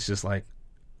 and it's just like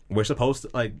we're supposed to,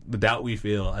 like, the doubt we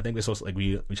feel, I think we're supposed to, like,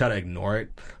 we try to ignore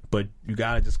it, but you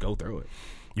gotta just go through it.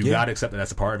 You gotta accept that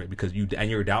that's a part of it, because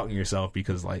you're doubting yourself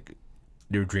because like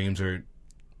your dreams are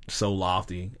so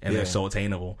lofty and they're so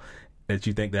attainable that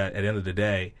you think that at the end of the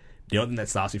day, the only thing that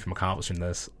stops me from accomplishing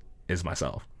this is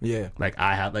myself. Yeah, like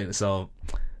I have, like, so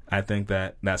I think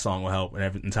that song will help.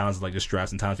 And in times of like just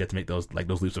stress, and times you have to make those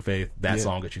leaps of faith, that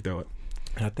song gets you through it.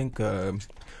 And I think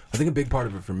a big part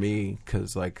of it for me,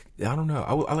 because like I don't know,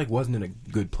 I like wasn't in a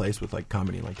good place with like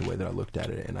comedy, like the way that I looked at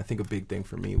it. And I think a big thing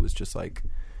for me was just like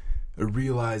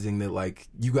realizing that like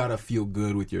you gotta feel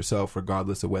good with yourself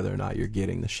regardless of whether or not you're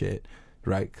getting the shit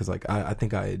right. Because like I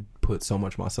think I had put so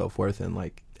much of my self-worth in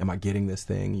like, am I getting this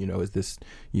thing, you know, is this,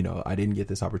 you know, I didn't get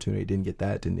this opportunity, didn't get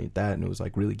that, and it was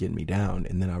like really getting me down.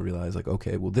 And then I realized like,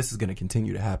 okay, well, this is going to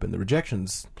continue to happen. The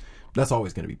rejections, that's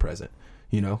always going to be present,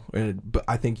 you know. But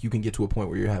I think you can get to a point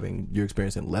where you're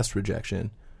experiencing less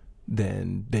rejection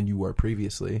than you were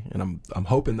previously, and I'm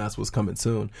hoping that's what's coming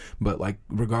soon. But like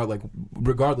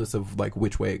regardless of like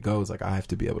which way it goes, like I have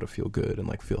to be able to feel good and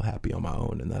like feel happy on my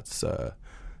own, and that's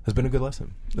been a good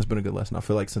lesson. That's been a good lesson. I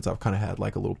feel like since I've kind of had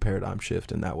like a little paradigm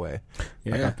shift in that way,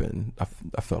 like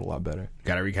I felt a lot better.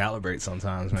 Gotta recalibrate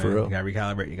sometimes, man. For real. You gotta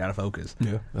recalibrate. You gotta focus.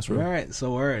 Yeah, that's real. All right,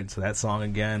 so that song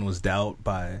again was "Doubt"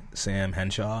 by Sam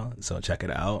Henshaw. So check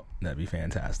it out. That'd be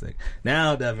fantastic.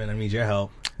 Now, Devin, I need your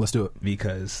help. Let's do it,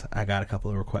 because I got a couple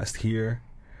of requests here.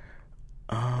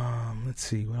 Let's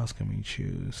see, what else can we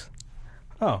choose?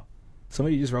 Oh,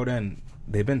 somebody just wrote in.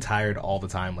 They've been tired all the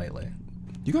time lately.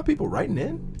 You got people writing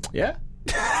in? Yeah.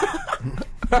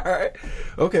 All right.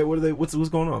 Okay. What's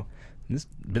going on? It's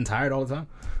been tired all the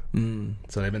time.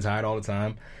 So they've been tired all the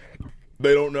time.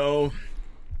 They don't know.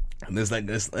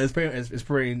 It's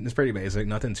pretty basic.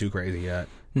 Nothing too crazy yet.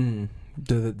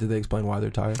 Did they explain why they're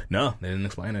tired? No, they didn't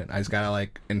explain it. I just gotta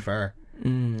like infer.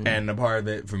 And the part of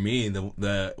it for me,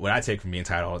 the what I take from being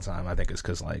tired all the time, I think is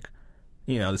because like,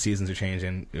 you know, the seasons are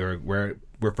changing.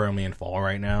 We're firmly in fall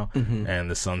right now,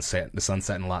 and the sun's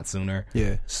setting a lot sooner.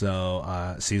 Yeah.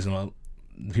 So seasonal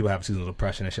people have seasonal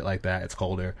depression and shit like that. It's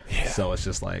colder, so it's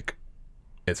just like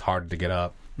it's harder to get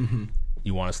up.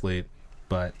 You want to sleep,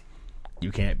 but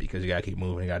you can't because you gotta keep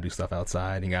moving. You gotta do stuff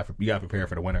outside. And you gotta prepare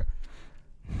for the winter.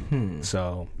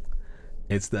 So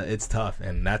it's tough,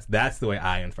 and that's the way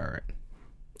I infer it.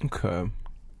 Okay.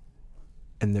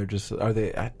 And they're just, are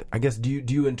they, I guess, do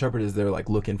you interpret it as they're like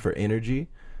looking for energy?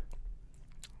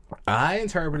 I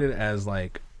interpret it as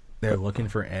like they're looking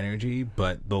for energy,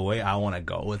 but the way I want to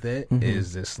go with it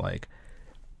is just like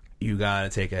you gotta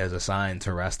take it as a sign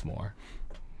to rest more,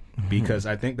 because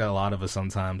I think that a lot of us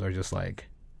sometimes are just like,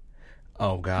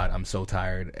 oh God, I'm so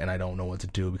tired and I don't know what to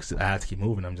do because I have to keep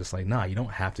moving. I'm just like, nah, you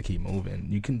don't have to keep moving.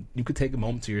 You could take a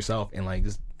moment to yourself and like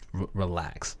just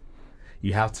relax.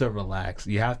 you have to relax.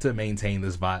 You have to maintain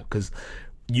this vibe because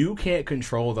you can't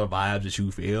control the vibes that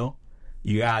you feel.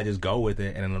 You gotta just go with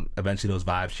it, and then eventually those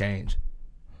vibes change.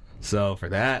 So for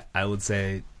that, I would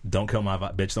say, don't kill my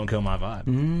vibe. Bitch, don't kill my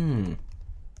vibe.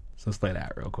 So let's play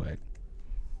that real quick.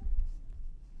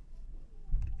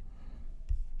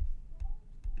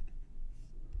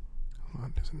 Hold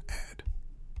on, there's an ad.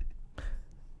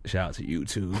 Shout out to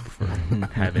YouTube for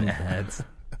having ads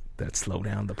that slow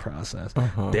down the process.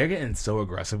 They're getting so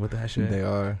aggressive with that shit. They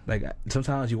are. Like,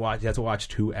 sometimes you have to watch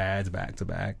 2 ads back to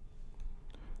back.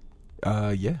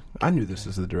 Yeah, I knew this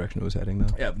is the direction it was heading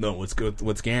though. Yeah, no, what's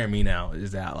scaring me now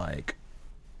is that, like,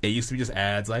 it used to be just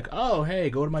ads like, oh, hey,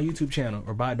 go to my YouTube channel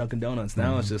or buy Dunkin' Donuts.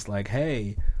 Now it's just like,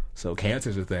 hey, so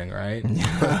cancer's a thing, right?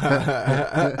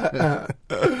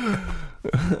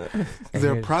 Is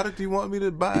there a product you want me to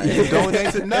buy and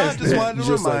donate to? No, just wanted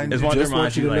to remind you. Just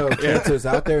want you to know cancer's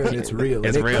out there and it's real.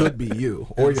 It's and it real. could be you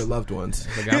or your loved ones.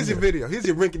 Like, Here's your video. Here's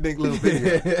your rinky-dink little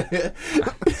video.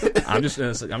 I'm just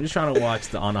trying to watch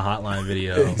the On the Hotline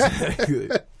video. Exactly.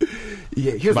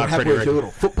 Yeah, here's By what happened Pretty with your little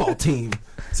football team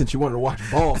since you wanted to watch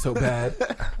ball so bad.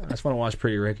 I just want to watch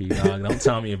Pretty Ricky, dog. Don't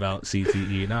tell me about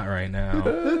CTE. Not right now.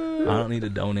 I don't need to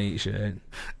donate shit.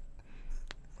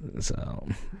 So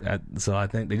I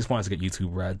think they just want us to get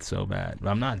YouTube Red so bad. But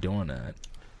I'm not doing that.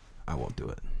 I won't do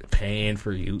it. Paying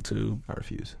for YouTube. I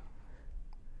refuse.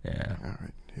 Yeah. All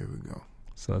right, here we go.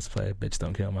 So let's play Bitch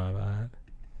Don't Kill My Vibe.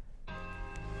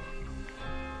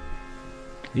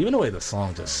 Even the way the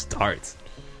song just starts.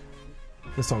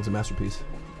 This song's a masterpiece.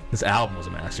 This album was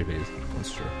a masterpiece.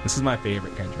 That's true. This is my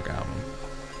favorite Kendrick album.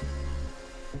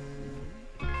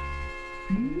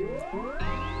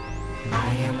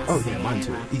 Oh yeah, mine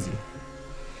too. Easy.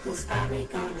 Who's probably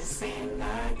gonna sin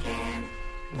again?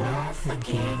 Lord,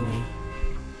 forgive me.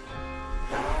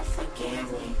 Lord,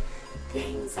 forgive me.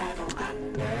 Things I don't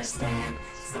understand.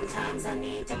 Sometimes I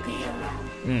need to be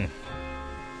alone.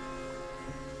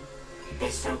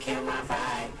 Bitch, don't kill my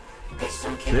vibe. Bitch,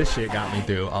 don't kill This my shit got me vibe.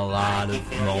 through a lot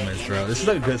of moments, bro. This is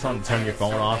like a good song to turn your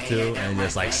phone off to and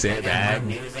just like sit back.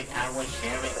 Music, I will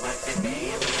share it, but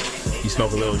today You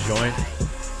smoke a little joint.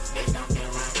 bitch, don't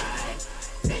kill my vibe.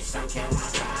 Bitch, don't kill my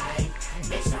vibe.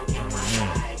 Bitch, don't kill my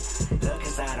vibe. Look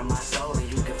inside of my soul and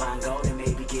you can find gold and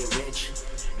maybe get rich.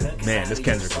 Look Man, inside this of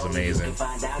Kendrick your was soul and you amazing. can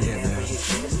find out Yeah, it never man. hit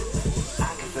this. I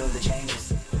can feel the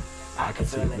changes. I can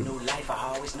feel a new life. I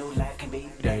always knew life can be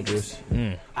Dangerous.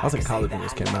 I was in college when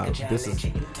this came out. This is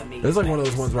like one of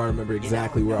those ones where I remember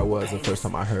exactly where I was the first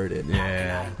time I heard it.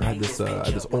 Yeah. I had this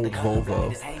old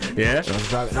Volvo. Yeah? And I was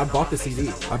driving, and I bought the CD.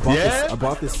 I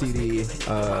bought this CD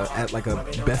at like a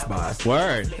Best Buy.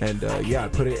 Word. And yeah, I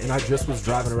put it, and I just was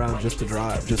driving around just to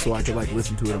drive, just so I could like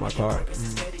listen to it in my car.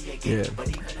 Yeah.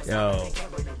 Yo,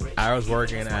 I was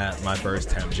working at my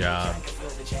first temp job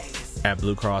at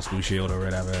Blue Cross Blue Shield or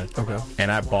whatever. Okay.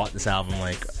 And I bought this album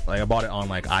like I bought it on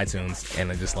like iTunes,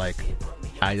 and I just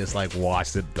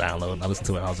watched it download. I listened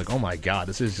to it. And I was like, oh my god,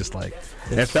 this is just like.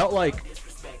 It felt like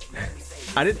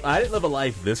I didn't live a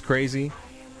life this crazy,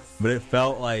 but it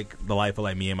felt like the life of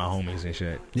like me and my homies and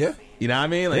shit. Yeah. You know what I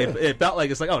mean? Like Yeah. it felt like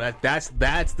it's like, oh, that's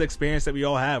the experience that we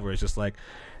all have, where it's just like,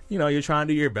 you know, you're trying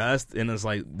to do your best, and it's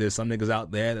like there's some niggas out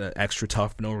there that are extra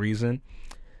tough for no reason.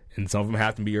 And some of them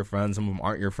have to be your friends, some of them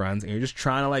aren't your friends, and you're just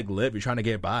trying to like live. You're trying to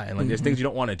get by, and like there's things you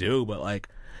don't want to do, but like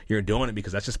you're doing it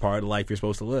because that's just part of the life you're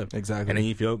supposed to live. Exactly. And then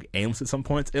you feel aimless at some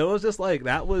points. It was just like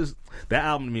that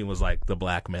album to me was like the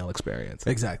black male experience.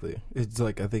 Exactly. It's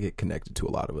like I think it connected to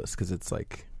a lot of us because it's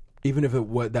like even if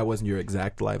that wasn't your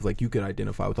exact life, like you could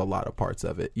identify with a lot of parts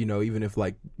of it. You know, even if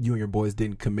like you and your boys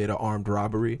didn't commit an armed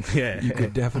robbery, Yeah. you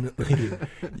could definitely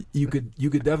you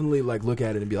could definitely like look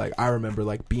at it and be like, I remember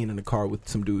like being in the car with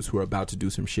some dudes who were about to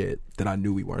do some shit that I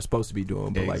knew we weren't supposed to be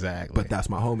doing, but Exactly. but that's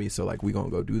my homie, so like we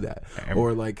gonna go do that.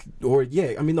 Or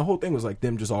yeah, I mean the whole thing was like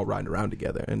them just all riding around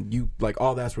together, and you like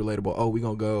all that's relatable. Oh, we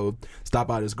gonna go stop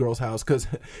by this girl's house because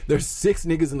there's 6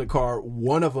 niggas in the car.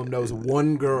 One of them knows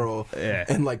one girl, Yeah.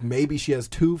 and like maybe she has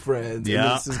 2 friends. Yeah.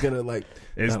 And this is gonna like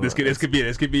This could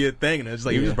be a thing. And it's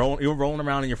like you were rolling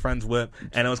around in your friend's whip,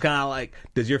 and it was kind of like,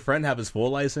 does your friend have his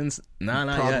full license? Nah,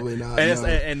 not probably yet. not. And, no.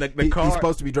 and the car he's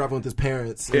supposed to be driving with his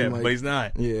parents. Yeah, and, like, but he's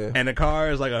not. Yeah. And the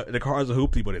car is a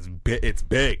hoopty, but it's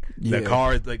big. Yeah. The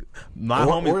car is like my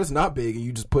homie. or it's not big, and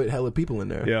you just put hella people in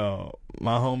there. Yo,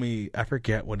 my homie, I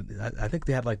forget what. I think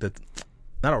they had like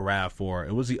not a RAV4.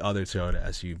 It was the other Toyota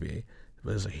SUV. It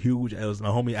was a huge. It was my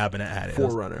homie Abinette had it.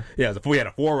 4Runner. He had a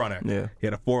 4Runner. Yeah. He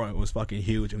had a 4Runner. It was fucking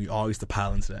huge, and we all used to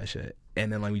pile into that shit.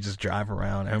 And then like we just drive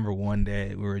around. I remember one day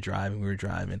we were driving.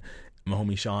 My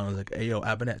homie Sean was like, "Hey yo,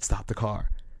 Abinette, stop the car."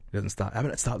 He doesn't stop.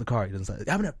 Abinette, stop the car. He doesn't stop.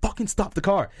 Abinette, fucking stop the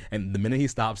car. And the minute he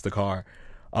stops the car,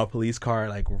 a police car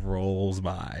like rolls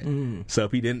by. So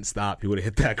if he didn't stop, he would have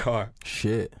hit that car.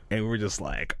 Shit. And we were just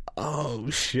like, oh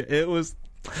shit. It was,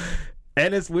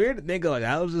 and it's weird to think like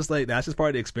I was just like, that's just part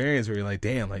of the experience where you're like,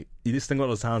 damn, like you just think about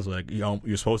those times where, like, you know,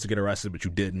 you're supposed to get arrested but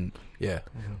you didn't. Yeah.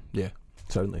 Yeah.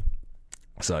 Certainly.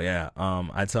 So yeah,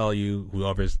 I tell you,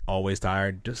 whoever's always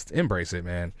tired, just embrace it,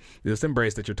 man. Just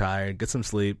embrace that you're tired. Get some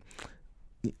sleep.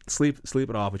 Sleep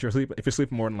it off. If you're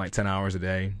sleeping more than like 10 hours a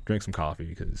day, drink some coffee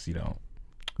because you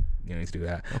need to do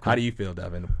that. Okay. How do you feel,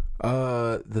 Devin?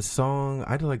 The song,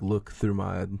 I had to like look through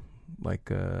my I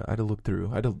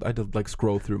had to like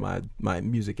scroll through my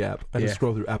music app. I had to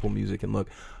scroll through Apple Music and look.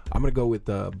 I'm gonna go with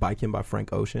 "Biking" by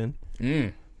Frank Ocean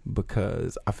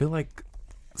because I feel like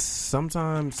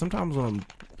sometimes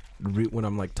when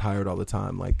I'm like tired all the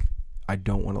time, like I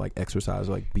don't want to like exercise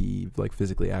or like be like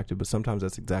physically active, but sometimes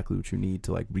that's exactly what you need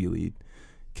to like really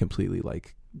completely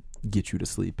like get you to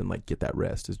sleep and like get that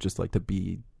rest. Is just like to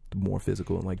be more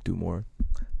physical and like do more.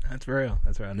 That's real.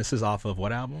 And this is off of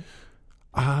what album?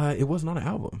 It wasn't on an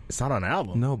album. It's not on an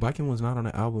album? No, Biking was not on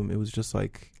an album. It was just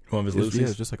like one of his Lucy's? Yeah, it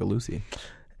was just like a Lucy.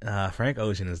 Frank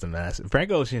Ocean is the master.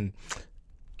 Frank Ocean,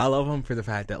 I love him for the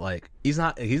fact that like he's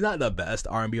not the best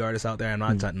R&B artist out there. I'm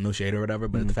not talking no shade or whatever,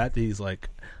 but the fact that he's like,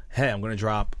 hey, I'm gonna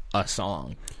drop a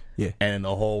song, and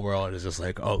the whole world is just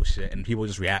like, oh shit, and people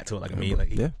just react to it like me.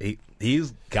 Like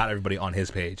he's got everybody on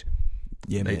his page.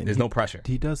 Yeah, man. There's no pressure.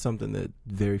 He does something that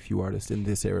very few artists in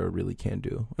this era really can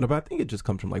do, but I think it just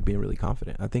comes from like being really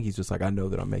confident. I think he's just like, I know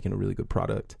that I'm making a really good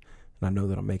product, and I know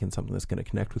that I'm making something that's going to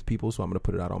connect with people, so I'm going to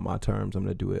put it out on my terms. I'm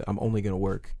going to do it. I'm only going to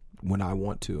work when I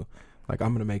want to. Like, I'm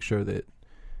going to make sure that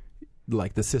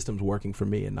like the system's working for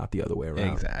me and not the other way around.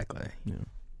 Exactly. Yeah.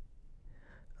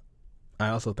 I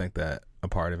also think that a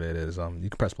part of it is you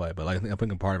can press play, but like I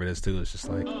think a part of it is too. It's just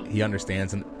like he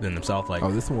understands in himself. Like,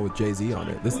 oh, this one with Jay-Z on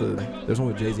it. There's one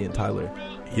with Jay-Z and Tyler.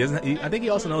 He doesn't. I think he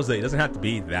also knows that he doesn't have to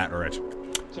be that rich,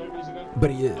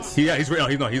 but he is. He's real.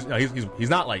 He's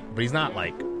not like. But he's not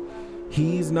like.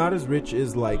 He's not as rich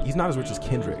as like. He's not as rich as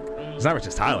Kendrick. He's not rich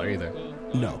as Tyler either.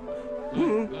 No.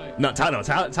 Mm-hmm. No,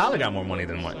 Tyler got more money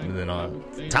than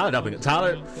Tyler. Definitely.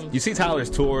 Tyler. You see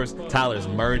Tyler's tours, Tyler's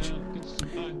merch.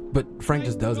 But Frank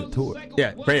just doesn't tour.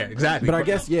 Yeah, exactly. But I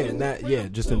guess,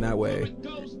 just in that way.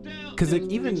 Because like,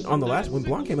 even on the last, when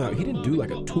Blonde came out, he didn't do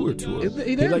like a tour.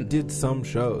 He like did some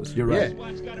shows. You're right.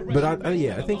 Yeah. But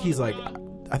I think he's like,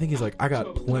 I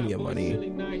got plenty of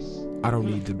money. I don't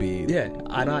need to be. Yeah,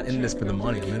 I'm not in this for the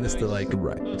money. I'm in this to like.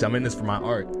 Right. I'm in this for my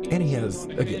art. And he has,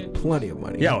 again, plenty of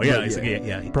money.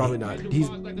 Yeah. Probably not. He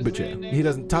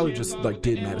doesn't. Tyler just like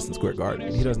did Madison Square Garden.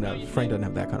 Frank doesn't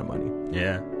have that kind of money.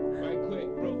 Yeah.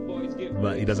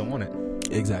 But he doesn't want it.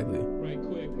 Exactly.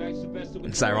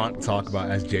 It's ironic to talk about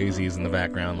as Jay-Z's in the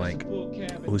background, like,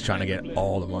 who's trying to get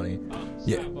all the money.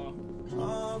 Yeah.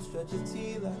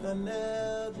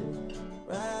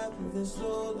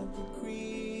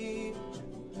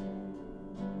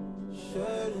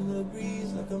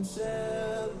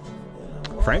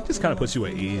 Frank just kind of puts you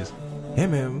at ease. Yeah,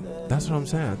 man. That's what I'm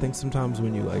saying. I think sometimes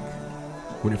when you're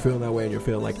feeling that way and you're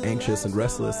feeling like anxious and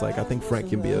restless, like I think Frank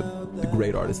can be a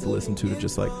great artist to listen to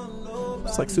just like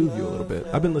soothe you a little bit.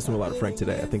 I've been listening to a lot of Frank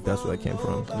today. I think that's where that came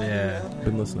from. Yeah,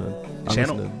 been listening. I'm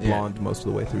listening to Blonde most of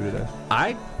the way through today.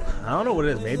 I don't know what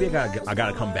it is. Maybe I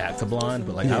gotta come back to Blonde,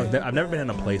 but like I've never been in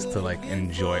a place to like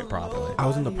enjoy it properly. I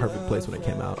was in the perfect place when it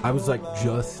came out. I was like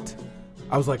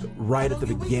right at the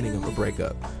beginning of a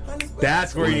breakup.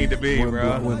 That's where you need to be,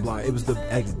 bro. When Blind, it was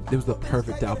the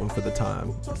perfect album for the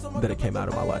time that it came out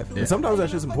of my life. Yeah. And sometimes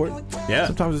that's just important. Yeah.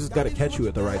 Sometimes it's just got to catch you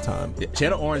at the right time. Yeah.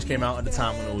 Channel Orange came out at the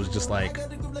time when it was just like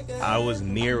I was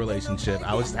near relationship.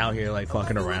 I was out here like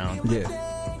fucking around. Yeah.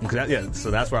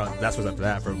 So that's what's up to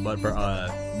that.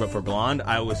 But for Blonde,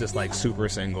 I was just like super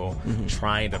single,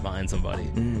 trying to find somebody.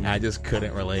 And I just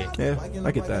couldn't relate. Yeah,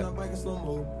 I get that.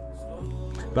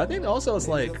 But I think also it's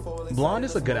like Blonde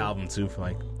is a good album too. For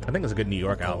like, I think it's a good New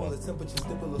York album.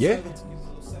 Yeah,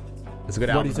 it's a good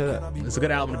album. Why do you say that? It's a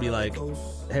good album to be like,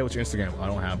 hey, what's your Instagram? I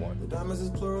don't have one.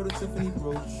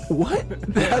 What?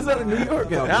 That's not a New York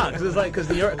album. Yeah, because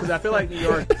New York. Because I feel like New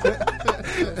York.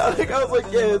 I was like,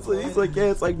 he's like,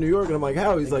 it's like New York, and I'm like,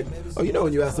 how? He's like, oh,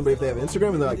 when you ask somebody if they have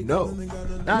Instagram, and they're like, no.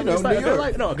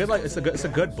 It's a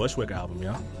good Bushwick album,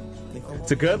 yeah.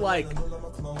 It's a good like.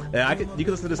 Yeah, you could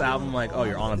listen to this album like, oh,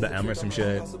 you're on the M or some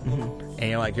shit, and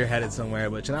you're like you're headed somewhere,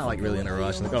 but you're not like really in a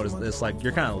rush. Like, oh, it's like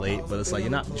you're kind of late, but it's like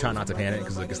you're not trying not to panic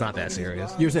because like it's not that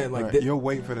serious. You're saying like Right. You'll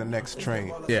wait for the next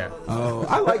train. Yeah. Oh,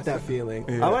 I like that feeling.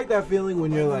 Yeah. I like that feeling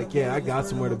when you're like, yeah, I got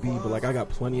somewhere to be, but like I got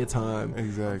plenty of time.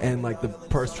 Exactly. And like the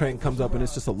first train comes up and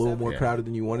it's just a little more Yeah. crowded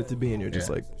than you want it to be, and you're just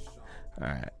Yeah. like, All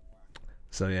right.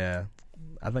 So yeah,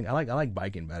 I think I like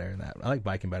biking better than that. I like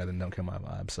biking better than Don't Kill My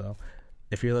Vibe. So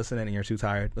if you're listening and you're too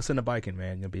tired, listen to biking,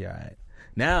 man. You'll be all right.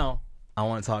 Now I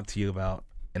want to talk to you about,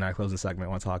 in our closing segment,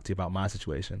 I want to talk to you about my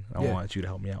situation. I Yeah. want you to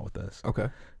help me out with this. okay,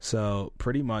 So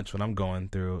pretty much what I'm going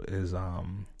through is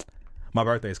my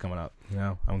birthday's coming up. You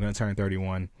know, I'm going to turn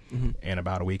 31 in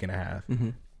about a week and a half.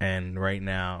 And right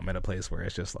now I'm at a place where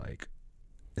it's just like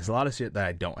there's a lot of shit that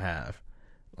I don't have.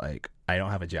 Like I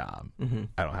don't have a job.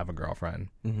 I don't have a girlfriend.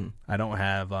 I don't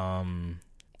have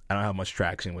much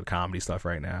traction with comedy stuff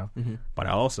right now. But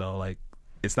I also like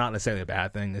it's not necessarily a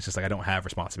bad thing. It's just like I don't have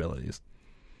responsibilities.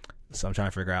 So I'm trying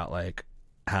to figure out like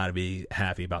how to be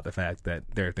happy about the fact that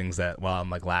there are things that while I'm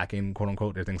like lacking, quote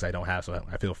unquote, there are things I don't have. So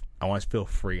I want to feel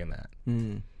free in that.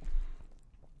 and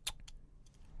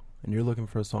you're looking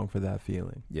for a song for that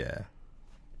feeling. Yeah.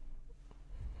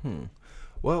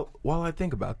 Well, while I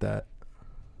think about that,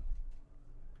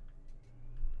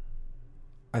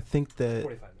 I think that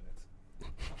 45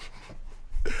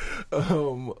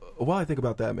 minutes. while I think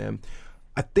about that, man,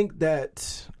 I think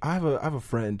that I have a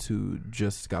friend who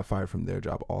just got fired from their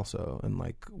job also, and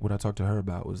like what I talked to her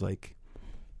about was like,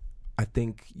 I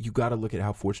think you got to look at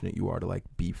how fortunate you are to like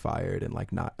be fired and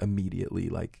like not immediately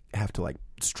like have to like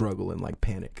struggle and like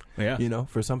panic. Yeah. You know,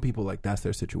 for some people like that's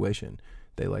their situation.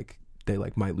 They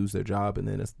might lose their job and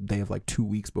then they have like 2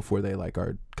 weeks before they like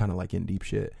are kind of like in deep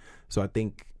shit. So I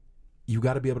think you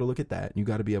got to be able to look at that. And you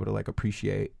got to be able to like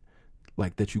appreciate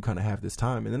like that you kind of have this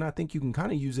time. And then I think you can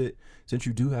kind of use it since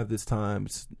you do have this time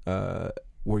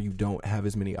where you don't have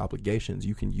as many obligations.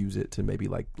 You can use it to maybe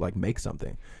like make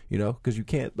something, you know, because you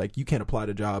can't apply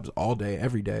to jobs all day,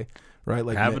 every day. Right?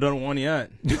 Like I haven't done one yet.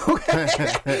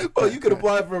 Okay. Well, you could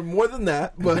apply for more than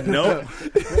that, but Nope.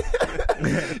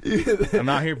 I'm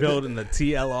out here building the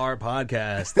TLR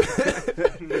podcast.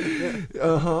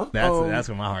 That's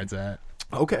where my heart's at.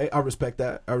 Okay, I respect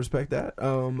that.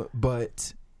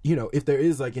 But you know, if there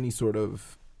is like any sort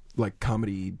of like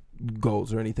comedy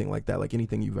goals or anything like that, like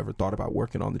anything you've ever thought about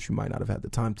working on that you might not have had the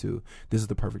time to, this is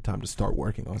the perfect time to start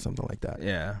working on something like that.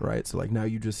 Yeah. Right. So like now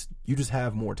you just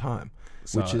have more time,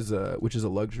 So- which is a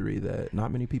luxury that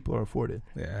not many people are afforded.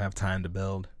 Yeah, I have time to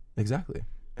build. Exactly,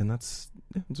 and it's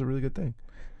a really good thing.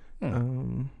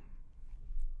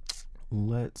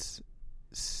 Let's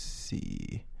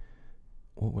see.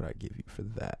 What would I give you for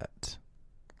that?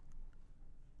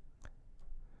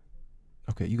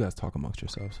 Okay, you guys talk amongst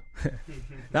yourselves.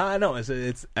 No, I know it's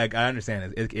I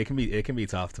understand it can be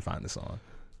tough to find the song.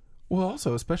 Well,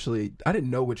 also, especially, I didn't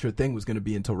know what your thing was going to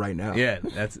be until right now. Yeah,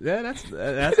 that's you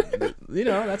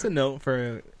know, that's a note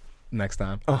for next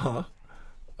time. But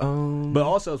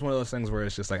also, it's one of those things where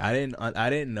it's just like I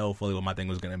didn't know fully what my thing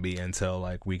was going to be until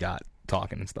like we got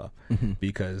talking and stuff.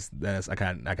 Because that's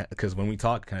because when we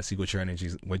talk, kind of see what your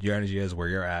energy is, where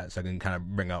you're at, so I can kind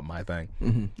of bring up my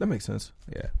thing. That makes sense.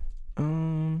 Yeah.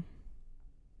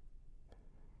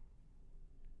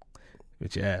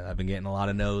 But yeah, I've been getting a lot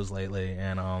of no's lately,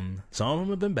 and some of them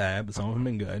have been bad, but some of them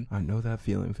have been good. I know that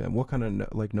feeling, fam. What kind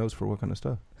of like no's for what kind of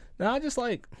stuff? No, I just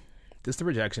the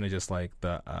rejection is just like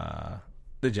the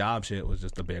job shit was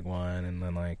just a big one, and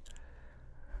then like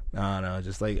I don't know,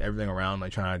 just like everything around,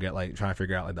 like trying to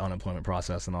figure out like the unemployment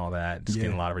process and all that, just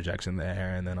getting a lot of rejection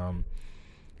there, and then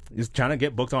just trying to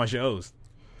get booked on shows.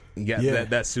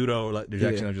 Get that pseudo like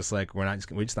rejection of just like we're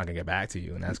just not gonna get back to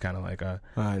you, and that's kind of like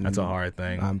that's a hard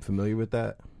thing. I'm familiar with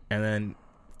that. And then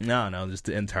no, just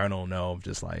the internal no of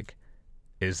just like,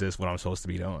 is this what I'm supposed to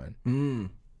be doing?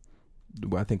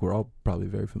 I think we're all probably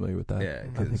very familiar with that. Yeah,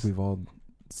 I think we've all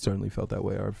certainly felt that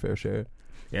way our fair share.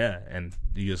 Yeah, and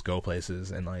you just go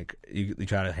places and like you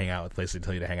try to hang out with places they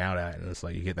tell you to hang out at, and it's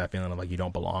like you get that feeling of like you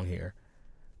don't belong here.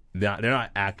 They're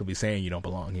not actively saying you don't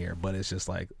belong here, but it's just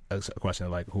like a question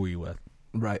of like, who are you with?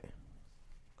 Right.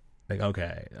 Like,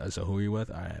 okay, so who are you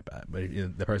with? All right, but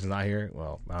if the person's not here,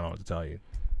 well, I don't know what to tell you.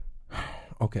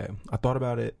 Okay, I thought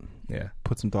about it. Yeah,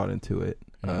 put some thought into it.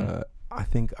 I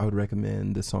think I would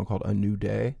recommend this song called "A New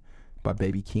Day" by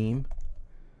Baby Keem.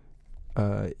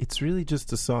 It's really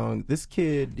just a song. This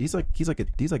kid, he's like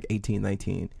 18,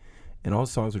 19. And all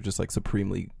his songs are just like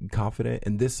supremely confident.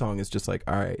 And this song is just like,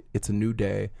 all right, it's a new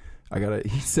day.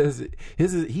 He says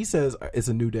it's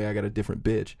a new day. I got a different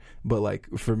bitch. But like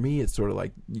for me, it's sort of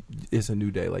like it's a new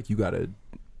day. Like you gotta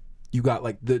you got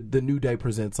like the new day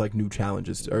presents like new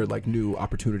challenges or like new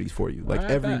opportunities for you. Like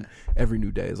Right, every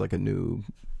new day is like a new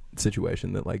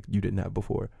situation that like you didn't have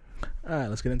before. All right,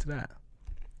 let's get into that.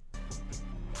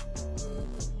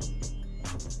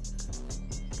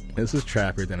 This is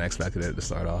trappier than I expected it to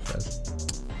start off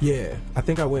as. Yeah, I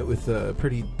think I went with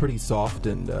pretty soft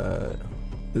and the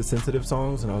sensitive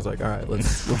songs, and I was like, all right,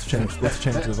 let's change the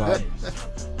vibe.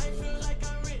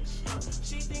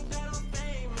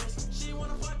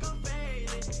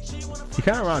 He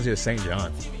kind of reminds you of St.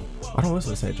 John. I don't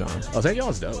listen to St. John. Oh, St.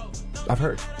 John's dope. I've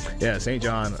heard. Yeah, St.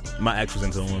 John, my ex was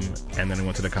into him, and then we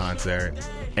went to the concert,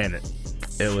 and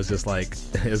it was just like,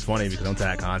 it was funny because I went to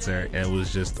that concert, and it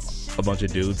was just a bunch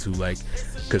of dudes who like,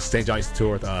 because St. John used to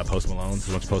tour with Post Malone,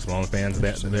 so a bunch of Post Malone fans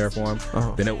there for him.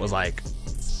 Uh-huh. Then it was like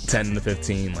 10 to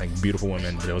 15 like beautiful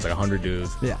women, but it was like 100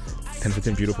 dudes. Yeah. 10 to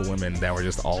 15 beautiful women that were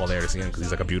just all there to see him because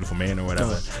he's like a beautiful man or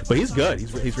whatever. But he's good.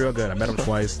 He's real good. I met him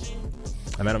twice.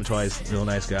 Real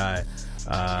nice guy.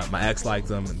 My ex liked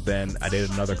him. Then I dated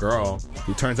another girl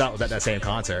who turns out was at that same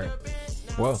concert.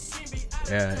 Whoa.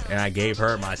 Yeah, and I gave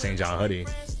her my St. John hoodie.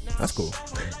 That's cool.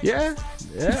 Yeah.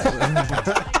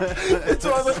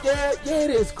 So I was like, yeah, it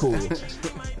is cool.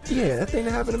 Yeah, that thing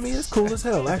that happened to me is cool as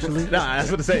hell, actually. Nah, I was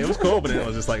going to say, it was cool, but then it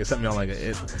was just like, it set me on like,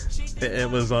 it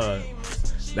was,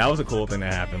 that was a cool thing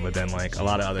that happened, but then like a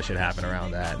lot of other shit happened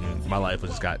around that, and my life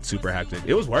just got super hectic.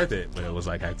 It was worth it, but it was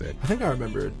like hectic. I think I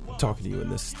remember talking to you in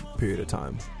this period of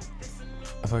time.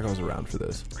 I feel like I was around for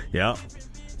this. Yeah.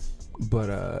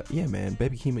 But yeah, man,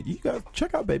 Baby Keem, you gotta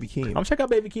check out Baby Keem. I'm check out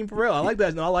Baby Keem for real. I like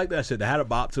that. No, I like that shit. They had a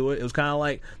bop to it. It was kind of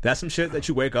like that's some shit that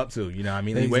you wake up to. You know what I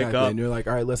mean? Exactly. You wake up and you're like,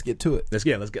 all right, let's get to it. Let's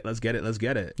get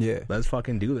it. Yeah, let's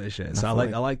fucking do this shit. So I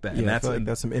like that. Yeah, and that's I feel like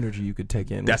that's some energy you could take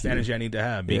in. That's the energy I need to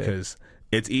have because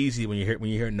it's easy when you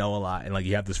hear no a lot and like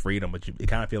you have this freedom, but you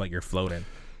kind of feel like you're floating.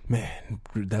 Man,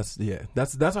 that's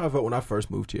how I felt when I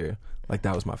first moved here. Like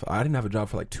that was my. I didn't have a job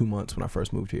for like 2 months when I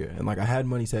first moved here, and like I had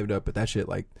money saved up, but that shit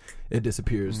like it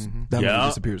disappears. That money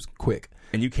disappears quick,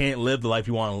 and you can't live the life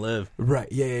you want to live.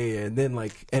 Right? Yeah. And then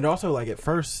like, and also like at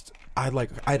first,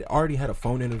 I'd already had a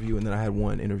phone interview, and then I had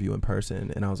one interview in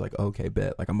person, and I was like, okay,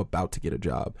 bet, like I'm about to get a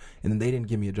job, and then they didn't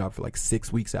give me a job for like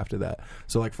 6 weeks after that.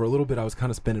 So like for a little bit, I was kind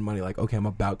of spending money, like okay, I'm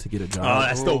about to get a job. Oh,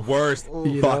 that's the worst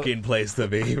fucking place to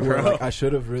be, bro. Where, like, I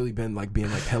should have really been like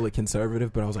being like hella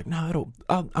conservative, but I was like, no,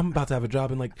 I'm about to have a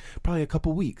job in like probably a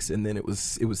couple weeks, and then it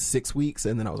was 6 weeks,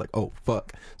 and then I was like, oh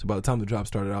fuck. So by the time the job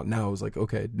started out, now I was like,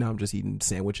 okay, now I'm just eating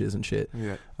sandwiches and shit.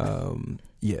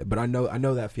 Yeah, but I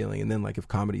know that feeling, and then like if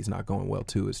comedy's not going well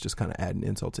too, it's just kind of adding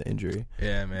insult to injury.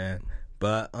 Yeah, man.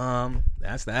 But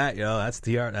that's that, yo. That's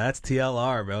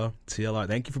TLR, bro. TLR.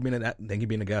 Thank you for being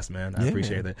a guest, man. I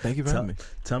appreciate it. Thank you for having me.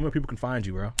 Tell me where people can find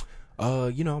you, bro.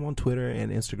 I'm on Twitter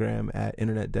and Instagram at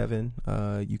Internet Devin.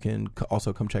 You can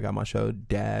also come check out my show,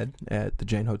 Dad, at the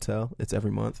Jane Hotel. It's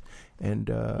every month. And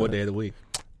what day of the week?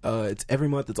 It's every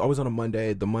month. It's always on a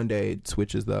Monday. The Monday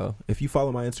switches though. If you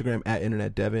follow my Instagram at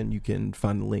Internet Devin, you can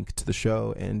find the link to the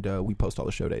show, and we post all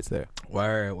the show dates there.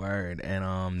 Word.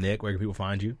 And Nick, where can people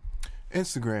find you?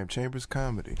 Instagram, Chambers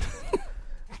Comedy.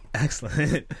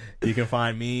 Excellent. You can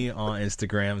find me on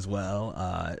Instagram as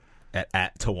well.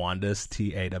 At Tawandus,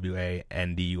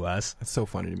 TAWANDUS. It's so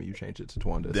funny to me you changed it to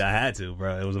Tawandus. I had to,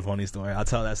 bro. It was a funny story. I'll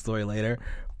tell that story later.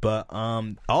 But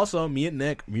also, me and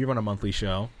Nick, we run a monthly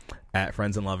show at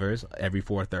Friends and Lovers every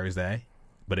fourth Thursday.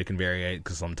 But it can vary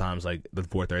because sometimes like the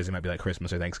fourth Thursday might be like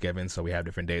Christmas or Thanksgiving, so we have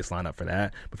different days lined up for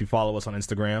that. But if you follow us on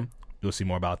Instagram, you'll see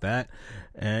more about that.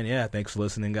 And yeah, thanks for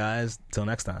listening, guys. Till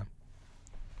next time.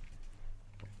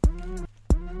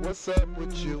 What's up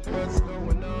with you? What's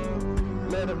going on?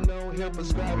 Let them know he'll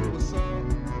prescribe you a song.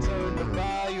 Turn the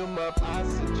volume up, I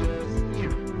suggest.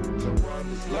 To one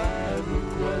this live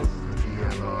request.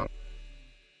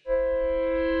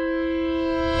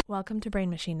 Welcome to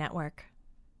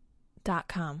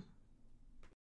BrainMachineNetwork.com.